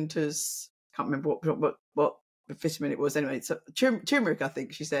Jen Gunter's, can't remember what vitamin it was anyway, it's a turmeric, I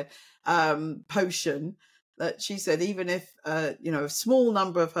think she said, potion, that she said even if a small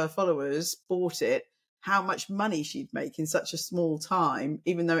number of her followers bought it, how much money she'd make in such a small time,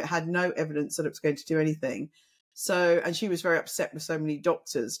 even though it had no evidence that it was going to do anything. So, and she was very upset with so many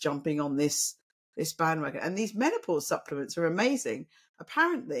doctors jumping on this bandwagon. And these menopause supplements are amazing.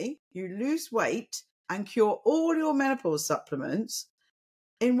 Apparently, you lose weight and cure all your menopause supplements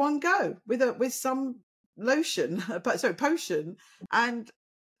in one go with some lotion, potion, and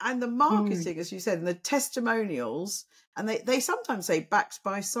the marketing, as you said, and the testimonials, and they sometimes say backed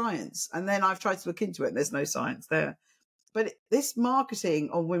by science. And then I've tried to look into it, and there's no science there. But this marketing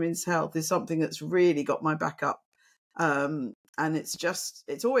on women's health is something that's really got my back up. And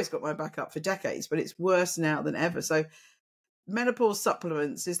it's always got my back up for decades, but it's worse now than ever. So menopause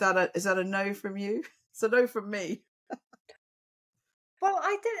supplements, is that a no from you? It's a no from me. Well,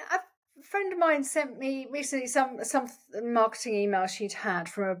 a friend of mine sent me recently some marketing email she'd had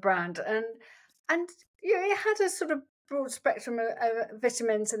from a brand, and it had a sort of broad spectrum of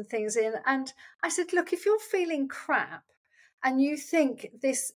vitamins and things in. And I said, look, if you're feeling crap and you think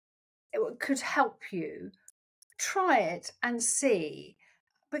this could help you, try it and see.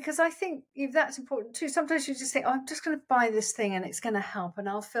 Because I think that's important too. Sometimes you just think, I'm just going to buy this thing and it's going to help and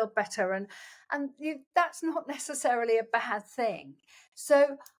I'll feel better. And that's not necessarily a bad thing.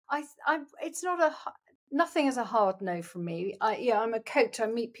 So it's not nothing is a hard no from me. I'm a coach. I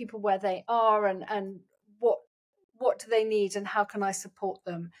meet people where they are and what do they need and how can I support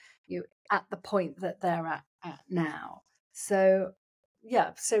them at the point that they're at now. So,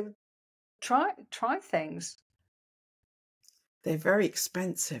 so try things. They're very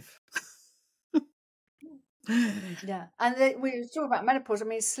expensive. Yeah, and we talk about menopause. I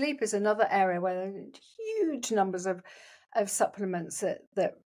mean, sleep is another area where there are huge numbers of supplements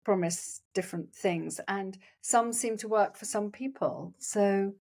that promise different things, and some seem to work for some people.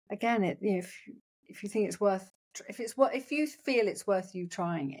 So again, if you think it's worth, if you feel it's worth you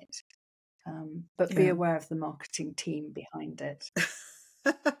trying it, but be aware of the marketing team behind it.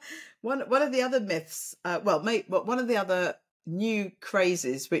 One of the other myths, one of the other new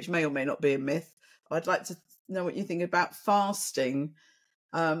crazes, which may or may not be a myth, I'd like to know what you think about fasting.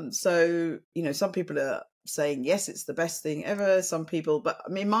 So, some people are saying, yes, it's the best thing ever. Some people, but I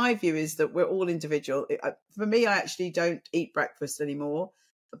mean, my view is that we're all individual. For me, I actually don't eat breakfast anymore,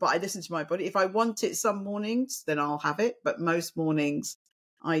 but I listen to my body. If I want it some mornings, then I'll have it. But most mornings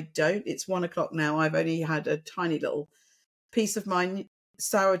I don't. It's 1:00 now. I've only had a tiny little piece of my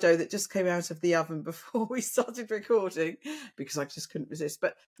sourdough that just came out of the oven before we started recording because I just couldn't resist.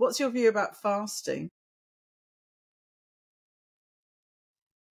 But what's your view about fasting?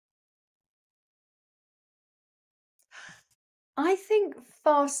 I think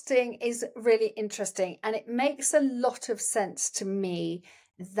fasting is really interesting, and it makes a lot of sense to me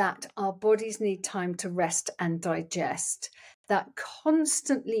that our bodies need time to rest and digest. That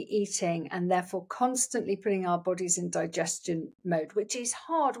constantly eating and therefore constantly putting our bodies in digestion mode, which is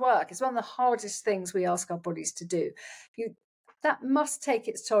hard work. It's one of the hardest things we ask our bodies to do. That must take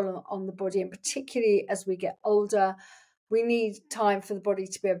its toll on the body, and particularly as we get older. We need time for the body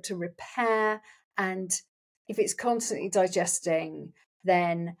to be able to repair. And if it's constantly digesting,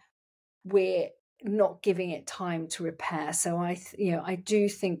 then we're not giving it time to repair. So I do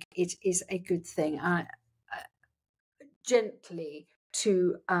think it is a good thing, gently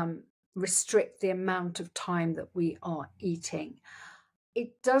to restrict the amount of time that we are eating.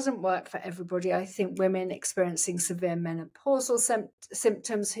 It doesn't work for everybody. I think women experiencing severe menopausal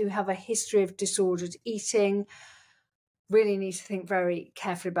symptoms who have a history of disordered eating really need to think very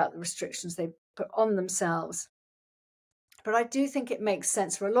carefully about the restrictions they put on themselves. But I do think it makes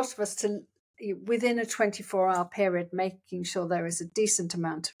sense for a lot of us to, within a 24-hour period, making sure there is a decent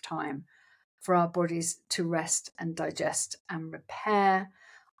amount of time for our bodies to rest and digest and repair.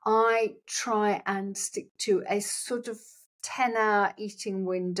 I try and stick to a sort of 10-hour eating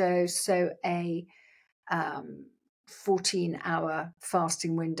window, so a 14-hour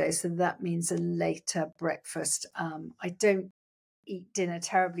fasting window. So that means a later breakfast. I don't eat dinner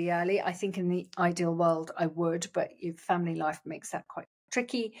terribly early. I think in the ideal world I would, but your family life makes that quite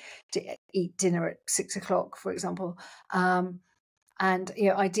tricky to eat dinner at 6 o'clock, for example. And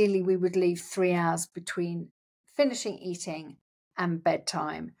ideally we would leave 3 hours between finishing eating and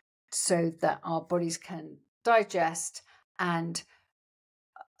bedtime so that our bodies can digest and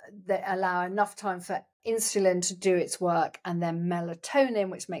they allow enough time for insulin to do its work, and then melatonin,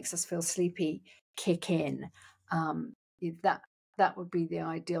 which makes us feel sleepy, kick in. That would be the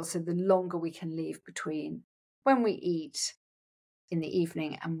ideal. So the longer we can leave between when we eat in the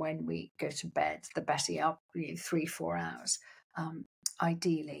evening and when we go to bed, the better. Up 3-4 hours,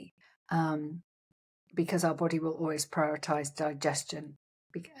 ideally, because our body will always prioritize digestion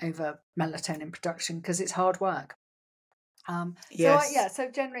over melatonin production because it's hard work. Yes. So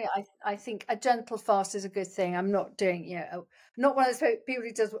generally I think a gentle fast is a good thing. I'm not doing, not one of those people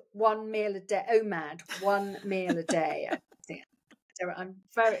who does one meal a day. One meal a day. I think I'm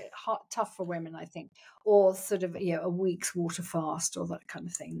very tough for women, I think, or sort of, a week's water fast or that kind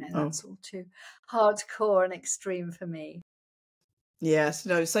of thing. No, that's all too hardcore and extreme for me. Yes,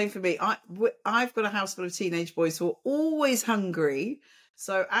 no, same for me. I've got a house full of teenage boys who are always hungry.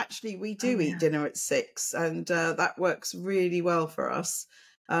 So actually we do eat dinner at 6, and that works really well for us.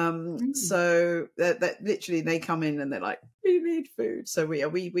 So that literally they come in and they're like, we need food. So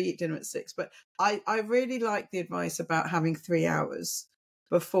we eat dinner at 6. But I really like the advice about having 3 hours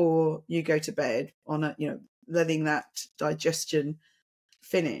before you go to bed on letting that digestion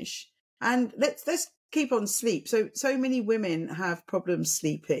finish. And let's keep on sleep. So many women have problems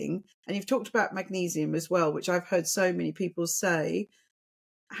sleeping, and you've talked about magnesium as well, which I've heard so many people say.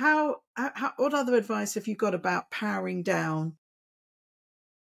 What other advice have you got about powering down?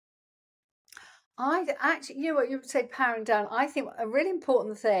 I actually, what you would say, powering down. I think a really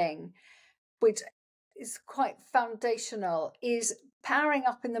important thing, which is quite foundational, is powering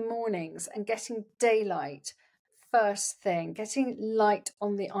up in the mornings and getting daylight first thing, getting light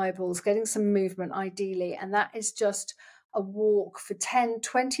on the eyeballs, getting some movement ideally. And that is just a walk for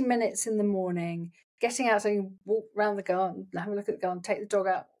 10-20 minutes in the morning, getting out, so you walk around the garden, have a look at the garden, take the dog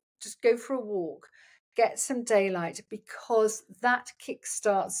out, just go for a walk, get some daylight, because that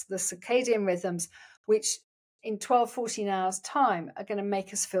kickstarts the circadian rhythms, which in 12-14 hours time are going to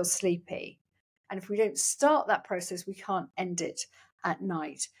make us feel sleepy. And if we don't start that process, we can't end it at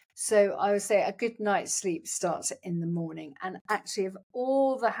night. So I would say a good night's sleep starts in the morning. And actually, of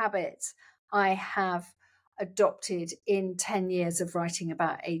all the habits I have adopted in 10 years of writing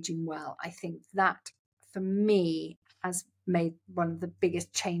about aging well, I think that for me has made one of the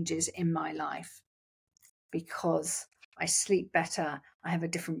biggest changes in my life, because I sleep better, I have a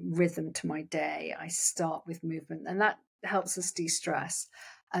different rhythm to my day, I start with movement, and that helps us de-stress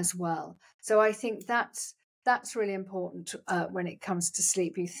as well. So I think that's really important when it comes to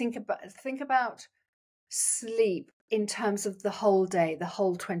sleep. You think about sleep in terms of the whole day, the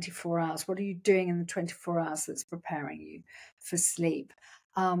whole 24 hours. What are you doing in the 24 hours that's preparing you for sleep?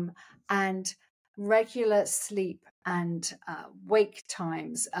 And regular sleep and wake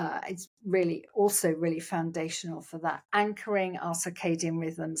times is really also really foundational for that, anchoring our circadian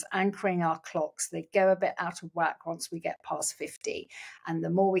rhythms, anchoring our clocks. They go a bit out of whack once we get past 50, and the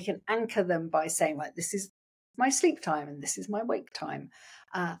more we can anchor them by saying, like, this is my sleep time and this is my wake time,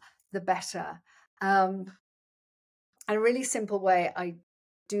 the better. A really simple way I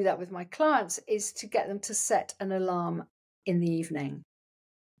do that with my clients is to get them to set an alarm in the evening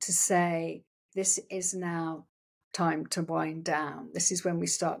to say, this is now time to wind down. This is when we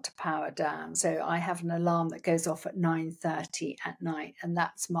start to power down. So I have an alarm that goes off at 9:30 at night, and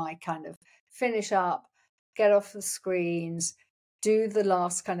that's my kind of finish up, get off the screens, do the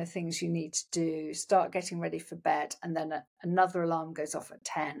last kind of things you need to do, start getting ready for bed, and then another alarm goes off at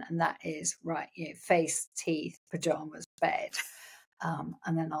 10, and that is right, face, teeth, pajamas, bed.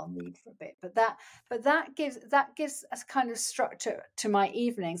 And then I'll read for a bit. But that gives a kind of structure to my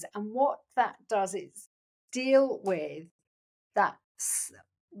evenings. And what that does is deal with that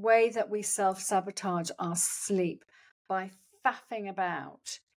way that we self-sabotage our sleep by faffing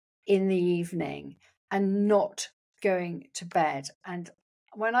about in the evening and not going to bed. And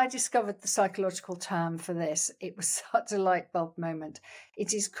when I discovered the psychological term for this, it was such a light bulb moment.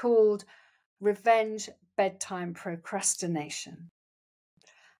 It is called revenge bedtime procrastination.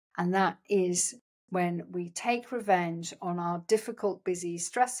 And that is when we take revenge on our difficult, busy,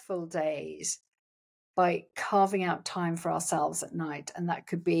 stressful days by carving out time for ourselves at night. And that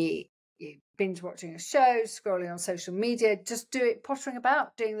could be binge watching a show, scrolling on social media, just do it pottering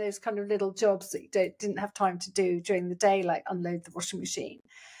about, doing those kind of little jobs that you didn't have time to do during the day, like unload the washing machine.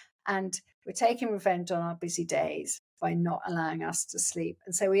 And we're taking revenge on our busy days by not allowing us to sleep.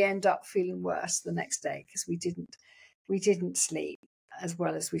 And so we end up feeling worse the next day because we didn't sleep as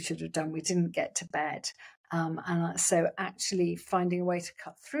well as we should have done. We didn't get to bed. And so actually finding a way to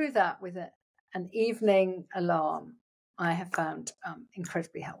cut through that with an evening alarm, I have found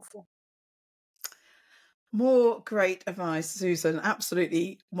incredibly helpful. More great advice, Susan.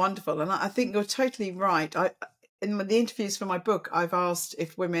 Absolutely wonderful. And I think you're totally right. In the interviews for my book, I've asked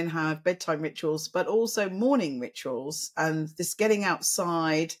if women have bedtime rituals, but also morning rituals, and this getting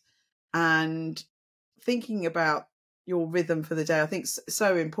outside and thinking about your rhythm for the day, I think is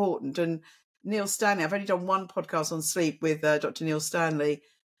so important. And Neil Stanley, I've only done one podcast on sleep with Dr. Neil Stanley.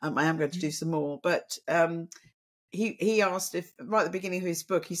 I am going to do some more, but he asked if right at the beginning of his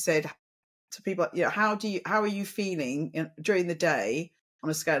book, he said to people, how are you feeling during the day on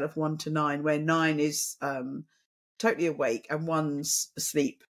a scale of 1 to 9, where 9 is totally awake and 1's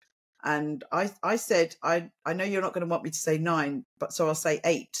asleep. And I said, I know you're not going to want me to say 9, but so I'll say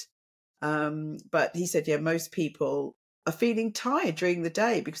 8. But he said, most people are feeling tired during the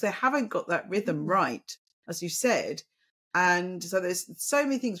day because they haven't got that rhythm right, as you said. And so there's so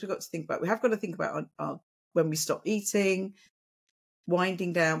many things we've got to think about. We have got to think about our when we stop eating,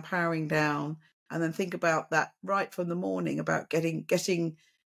 winding down, powering down, and then think about that right from the morning about getting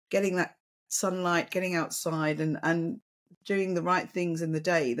that sunlight, getting outside and doing the right things in the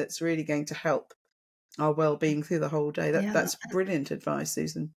day that's really going to help our well-being through the whole day. That's brilliant advice,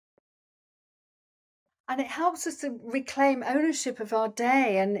 Susan. And it helps us to reclaim ownership of our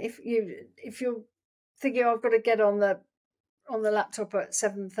day. And if you're thinking, I've got to get on the laptop at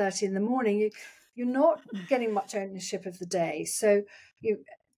 7:30 in the morning, you're not getting much ownership of the day. So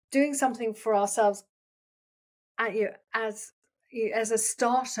doing something for ourselves as a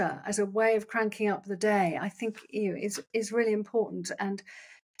starter, as a way of cranking up the day, I think is really important and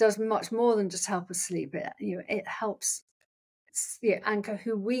does much more than just help us sleep. It helps anchor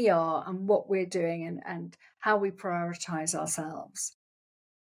who we are and what we're doing and how we prioritize ourselves.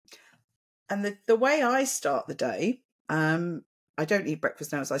 And the way I start the day, I don't eat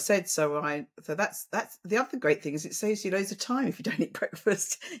breakfast now, as I said. So that's the other great thing is it saves you loads of time if you don't eat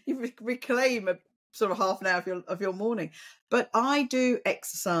breakfast. You reclaim a sort of half an hour of your morning. But I do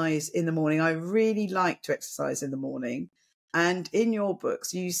exercise in the morning. I really like to exercise in the morning. And in your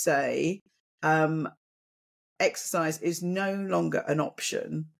books, you say exercise is no longer an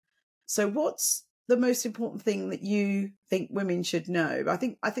option. So what's the most important thing that you think women should know? I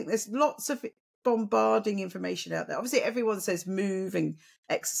think there's lots of bombarding information out there. Obviously, everyone says move and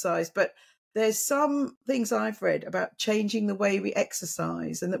exercise, but there's some things I've read about changing the way we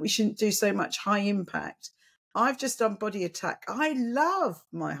exercise and that we shouldn't do so much high impact. I've just done Body Attack. I love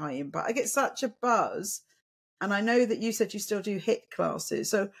my high impact. I get such a buzz. And I know that you said you still do HIIT classes.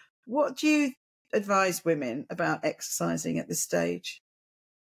 So what do you advise women about exercising at this stage?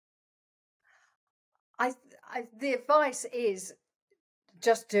 The advice is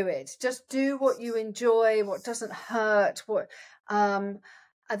just do it. Just do what you enjoy, what doesn't hurt, although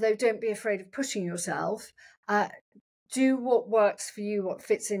don't be afraid of pushing yourself. Do what works for you, what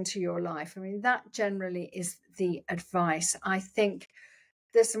fits into your life. I mean, that generally is the advice. I think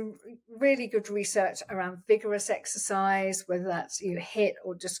there's some really good research around vigorous exercise, whether that's HIIT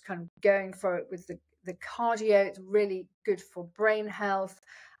or just kind of going for it with the cardio. It's really good for brain health,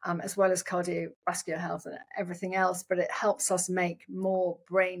 as well as cardiovascular health and everything else. But it helps us make more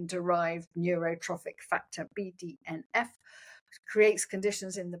brain-derived neurotrophic factor, BDNF, which creates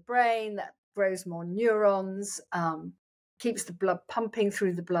conditions in the brain that grows more neurons, keeps the blood pumping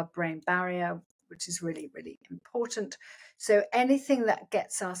through the blood-brain barrier, which is really, really important. So anything that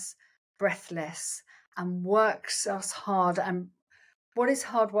gets us breathless and works us hard and what is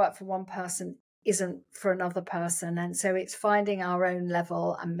hard work for one person isn't for another person, and so it's finding our own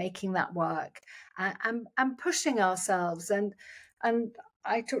level and making that work, and pushing ourselves. And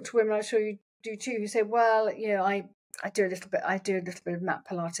I talk to women, I'm sure you do too, who say, well, I do a little bit of mat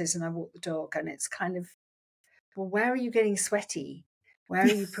Pilates and I walk the dog, and it's kind of, well, where are you getting sweaty? Where are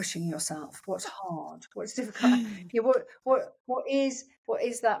you pushing yourself? What's hard? What's difficult? What is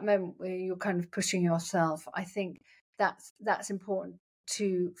that moment where you're kind of pushing yourself? I think that's important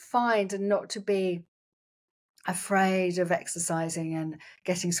to find, and not to be afraid of exercising and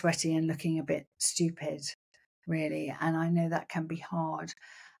getting sweaty and looking a bit stupid, really. And I know that can be hard.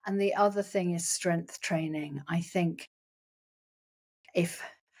 And the other thing is strength training. I think if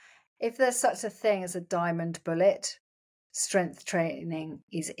there's such a thing as a diamond bullet, strength training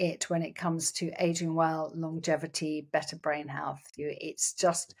is it when it comes to aging well, longevity, better brain health. It's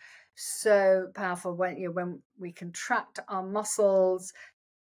just so powerful when we contract our muscles,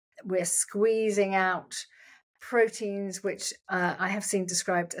 we're squeezing out proteins, which I have seen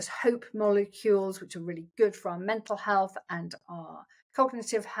described as hope molecules, which are really good for our mental health and our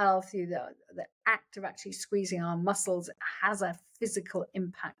cognitive health. The act of actually squeezing our muscles has a physical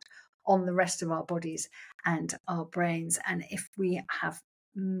impact on the rest of our bodies and our brains. And if we have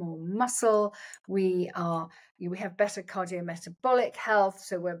more muscle, we have better cardiometabolic health.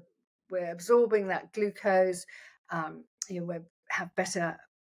 So we're absorbing that glucose. We have better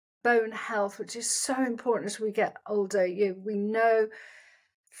bone health, which is so important as we get older. We know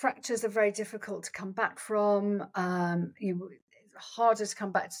fractures are very difficult to come back from. Harder to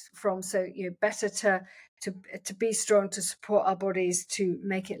come back from. So better to be strong, to support our bodies, to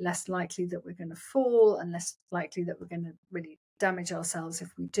make it less likely that we're going to fall and less likely that we're going to really damage ourselves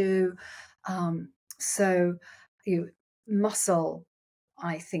if we do. So muscle,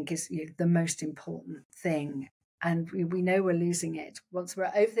 I think, is the most important thing. And we know we're losing it once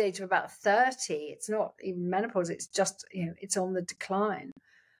we're over the age of about 30. It's not even menopause. It's just, it's on the decline.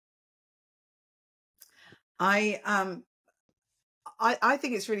 I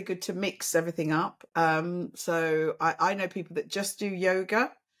think it's really good to mix everything up. So I know people that just do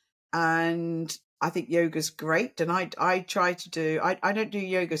yoga, and I think yoga's great. And I try to do, I don't do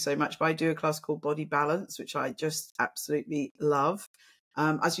yoga so much, but I do a class called Body Balance, which I just absolutely love.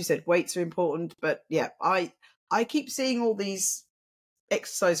 As you said, weights are important, but yeah, I keep seeing all these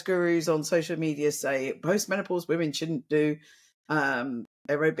exercise gurus on social media say postmenopause women shouldn't do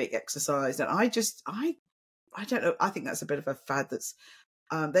aerobic exercise. And I don't know. I think that's a bit of a fad. That's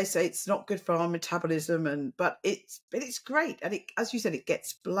they say it's not good for our metabolism, but it's great, and as you said, it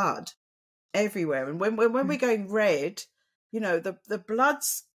gets blood everywhere. And when we're going red, the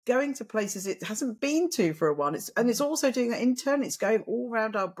blood's going to places it hasn't been to for a while. It's also doing that in turn. It's going all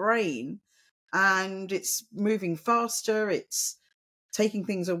around our brain, and it's moving faster. It's taking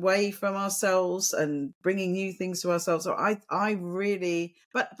things away from ourselves and bringing new things to ourselves. So I really,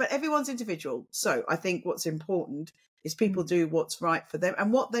 but everyone's individual. So I think what's important is people do what's right for them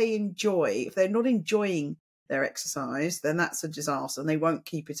and what they enjoy. If they're not enjoying their exercise, then that's a disaster and they won't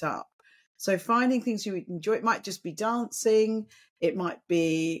keep it up. So finding things you enjoy, it might just be dancing. It might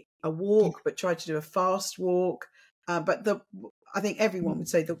be a walk, but try to do a fast walk. But I think everyone would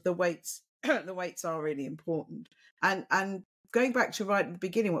say the weights, the weights are really important. And going back to right at the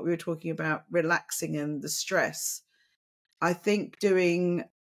beginning, what we were talking about, relaxing and the stress, I think doing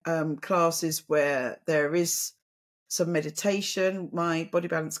classes where there is some meditation. My Body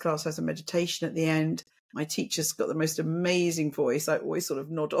Balance class has a meditation at the end. My teacher's got the most amazing voice. I always sort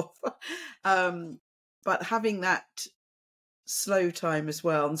of nod off. But having that slow time as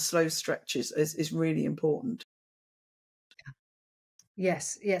well and slow stretches is really important.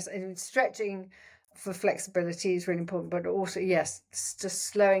 Yes. And stretching for flexibility is really important, but also, yes, just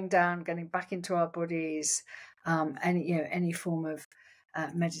slowing down, getting back into our bodies, any form of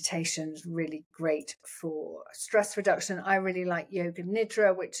meditation is really great for stress reduction. I really like yoga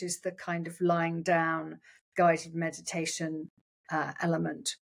nidra, which is the kind of lying down guided meditation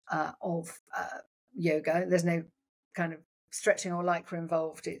element of yoga. There's no kind of stretching or lycra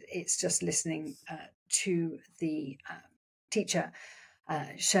involved. It's just listening to the teacher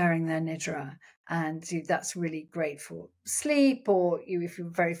sharing their nidra, and that's really great for sleep, or if you're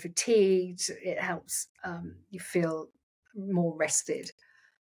very fatigued, it helps you feel more rested.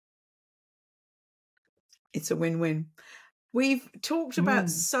 It's a win-win. We've talked about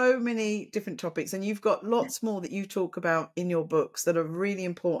so many different topics, and you've got lots more that you talk about in your books that are really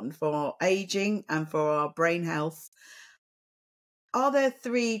important for our aging and for our brain health. Are there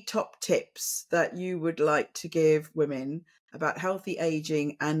 3 top tips that you would like to give women about healthy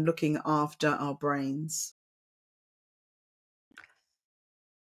aging and looking after our brains?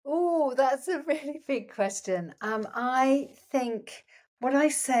 Oh, that's a really big question. I think what I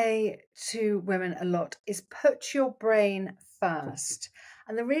say to women a lot is put your brain first.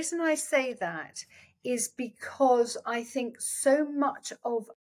 And the reason I say that is because I think so much of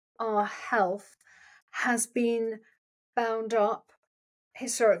our health has been bound up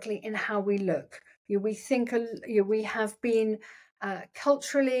historically in how we look. We think we have been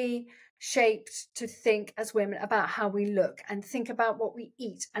culturally shaped to think as women about how we look and think about what we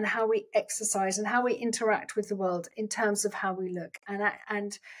eat and how we exercise and how we interact with the world in terms of how we look,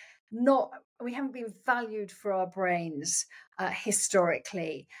 and not we haven't been valued for our brains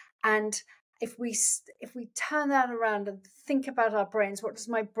historically. And if we turn that around and think about our brains, what does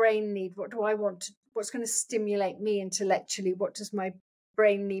my brain need? What do I want to, what's going to stimulate me intellectually? What does my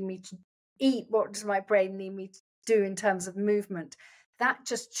brain need me to eat? What does my brain need me to do in terms of movement? That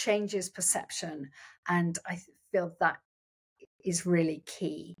just changes perception. And I feel that is really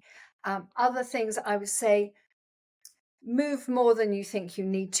key. Other things I would say, move more than you think you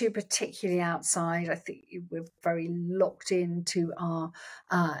need to, particularly outside. I think we're very locked into our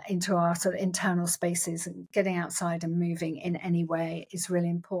sort of internal spaces, and getting outside and moving in any way is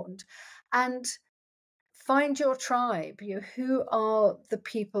really important. And find your tribe. Who are the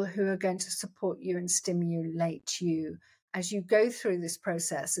people who are going to support you and stimulate you as you go through this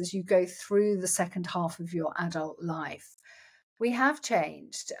process, as you go through the second half of your adult life. We have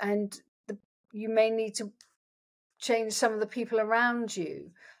changed, and you may need to change some of the people around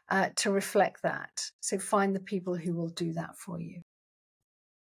you to reflect that. So find the people who will do that for you.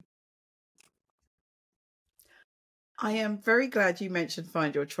 I am very glad you mentioned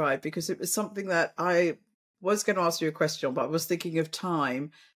find your tribe, because it was something that I was going to ask you a question on, but I was thinking of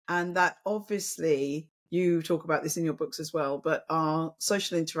time, and that obviously you talk about this in your books as well, but our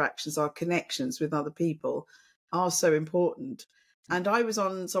social interactions, our connections with other people are so important. And I was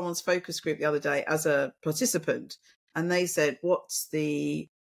on someone's focus group the other day as a participant, and they said, what's the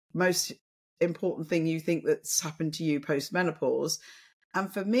most important thing you think that's happened to you post-menopause?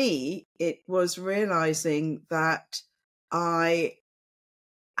 And for me, it was realizing that I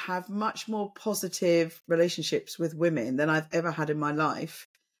have much more positive relationships with women than I've ever had in my life.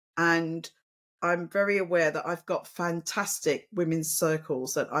 And I'm very aware that I've got fantastic women's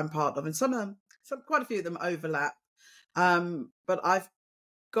circles that I'm part of, and quite a few of them overlap. But I've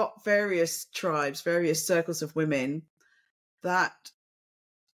got various tribes, various circles of women that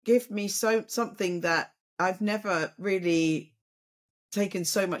give me something that I've never really taken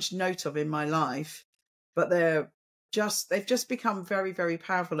so much note of in my life, but they've just become very, very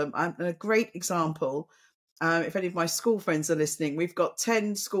powerful. And a great example, if any of my school friends are listening, we've got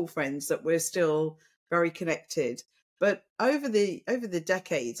 10 school friends that we're still very connected. But over the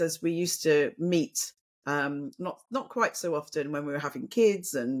decades, as we used to meet, not quite so often when we were having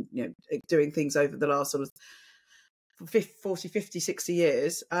kids and doing things over the last sort of 40, 50, 60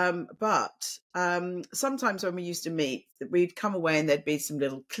 years. But sometimes when we used to meet, we'd come away and there'd be some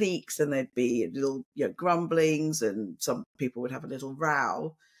little cliques and there'd be little grumblings, and some people would have a little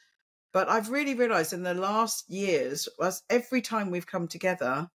row. But I've really realised in the last years, as every time we've come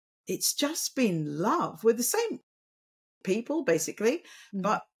together, it's just been love. We're the same people, basically,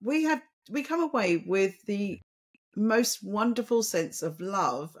 but we come away with the most wonderful sense of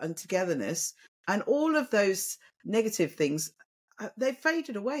love and togetherness, and all of those negative things, they've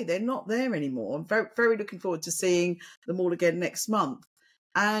faded away. They're not there anymore. I'm very, very looking forward to seeing them all again next month.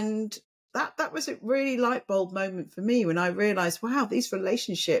 And that was a really light bulb moment for me when I realized, wow, these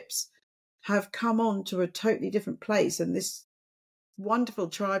relationships have come on to a totally different place. And this wonderful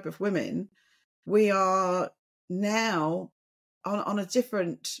tribe of women, we are now on a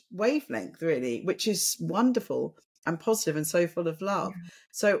different wavelength, really, which is wonderful and positive and so full of love. Yeah.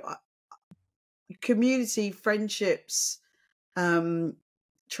 So community, friendships,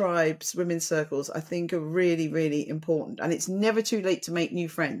 tribes, women's circles, I think are really, really important. And it's never too late to make new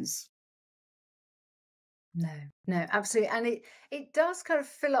friends. No, absolutely. And it does kind of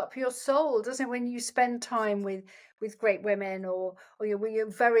fill up your soul, doesn't it? When you spend time with great women, or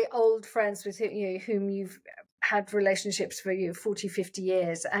you're very old friends with whom you've had relationships for 40, 50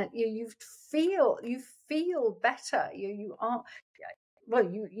 years, and you feel better. You are,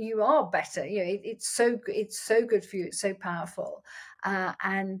 well, you are better. It's so good for you. It's so powerful.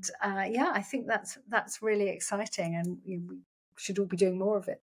 And I think that's really exciting, and we should all be doing more of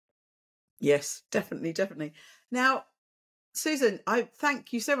it. Yes, definitely. Now, Susan, I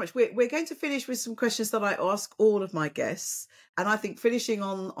thank you so much. We're going to finish with some questions that I ask all of my guests, and I think finishing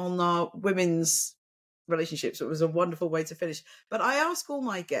on our women's relationships, it was a wonderful way to finish. But I ask all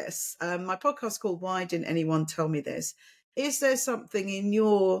my guests, my podcast called Why Didn't Anyone Tell Me This? is there something in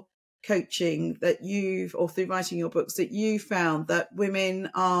your coaching that or through writing your books, that you found that women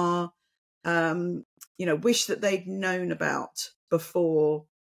are, wish that they'd known about before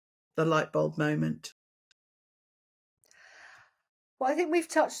the light bulb moment? Well, I think we've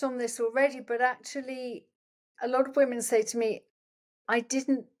touched on this already, but actually, a lot of women say to me, I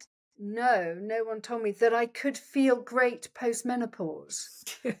didn't know, no one told me that I could feel great post-menopause,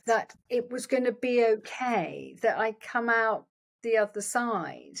 that it was going to be okay, that I come out the other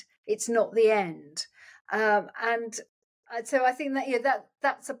side. It's not the end. And so I think that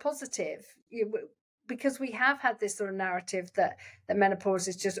that's a positive, because we have had this sort of narrative that menopause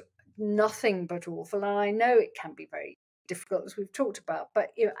is just nothing but awful. And I know it can be very difficult, as we've talked about,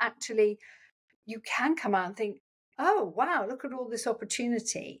 but actually you can come out and think, oh wow, look at all this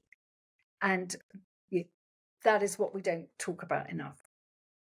opportunity. And that is what we don't talk about enough.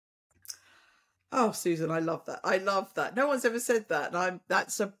 Oh, Susan, I love that. I love that. No one's ever said that. And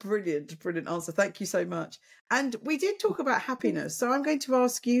that's a brilliant, brilliant answer. Thank you so much. And we did talk about happiness. So I'm going to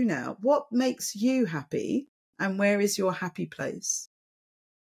ask you now, what makes you happy and where is your happy place?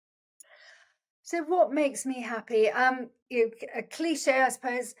 So what makes me happy? A cliche, I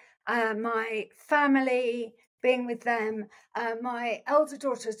suppose, my family, being with them. My elder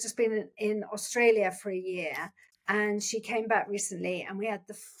daughter has just been in Australia for a year, and she came back recently, and we had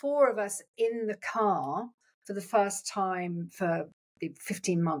the four of us in the car for the first time for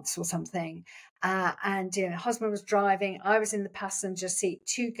 15 months or something. And husband was driving, I was in the passenger seat,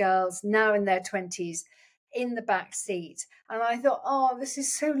 two girls now in their 20s in the back seat. And I thought, oh, this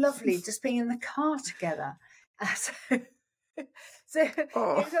is so lovely, just being in the car together. So it's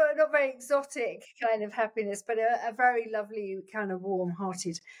not very exotic kind of happiness, but a very lovely kind of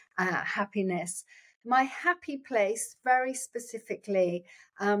warm-hearted happiness. My happy place, very specifically,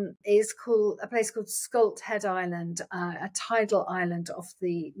 is a place called Scalt Head Island, a tidal island off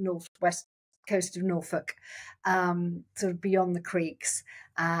the northwest coast of Norfolk, sort of beyond the creeks.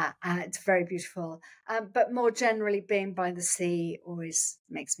 It's very beautiful. But more generally, being by the sea always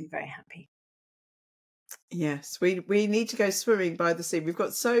makes me very happy. Yes, we need to go swimming by the sea. We've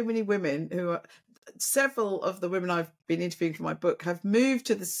got so many women several of the women I've been interviewing for my book have moved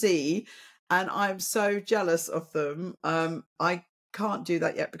to the sea, and I'm so jealous of them. I can't do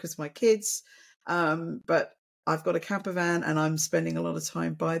that yet because of my kids, but I've got a camper van and I'm spending a lot of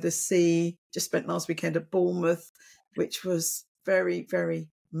time by the sea. Just spent last weekend at Bournemouth, which was very, very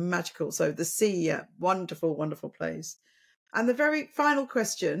magical. So the sea, yeah, wonderful, wonderful place. And the very final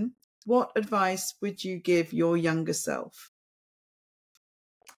question, what advice would you give your younger self?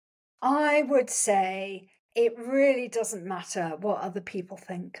 I would say it really doesn't matter what other people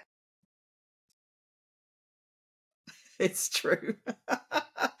think. It's true.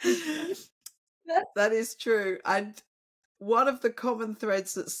 That is true. And one of the common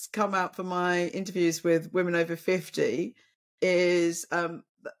threads that's come out from my interviews with women over 50 is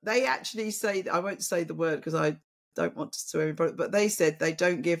they actually say, I won't say the word because I don't want to sue everybody, but they said they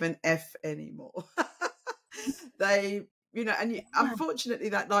don't give an F anymore. They, unfortunately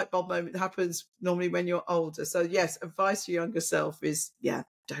that light bulb moment happens normally when you're older. So yes, advice to your younger self is,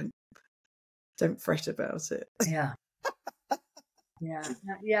 don't fret about it. Yeah.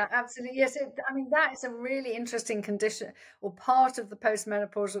 Yeah, absolutely. Yes, that is a really interesting condition, or part of the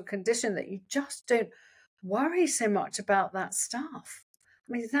postmenopausal condition, that you just don't worry so much about that stuff.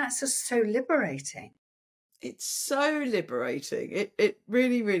 I mean, that's just so liberating. It's so liberating. It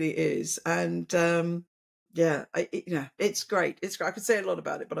really, really is. And it's great. It's great. I could say a lot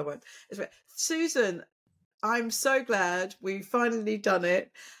about it, but I won't. Susan, I'm so glad we've finally done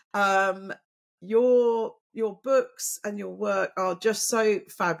it. Your books and your work are just so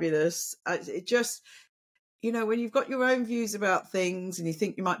fabulous. It just, when you've got your own views about things and you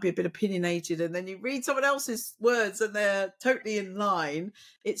think you might be a bit opinionated, and then you read someone else's words and they're totally in line,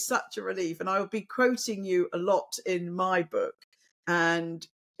 it's such a relief. And I will be quoting you a lot in my book. And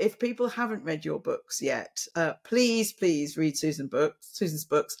if people haven't read your books yet, please read Susan's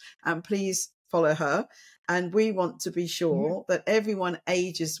books, and please follow her. And we want to be sure that everyone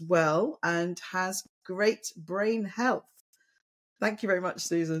ages well and has great brain health. Thank you very much,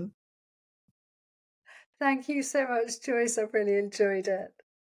 Susan. Thank you so much, Joyce. I've really enjoyed it.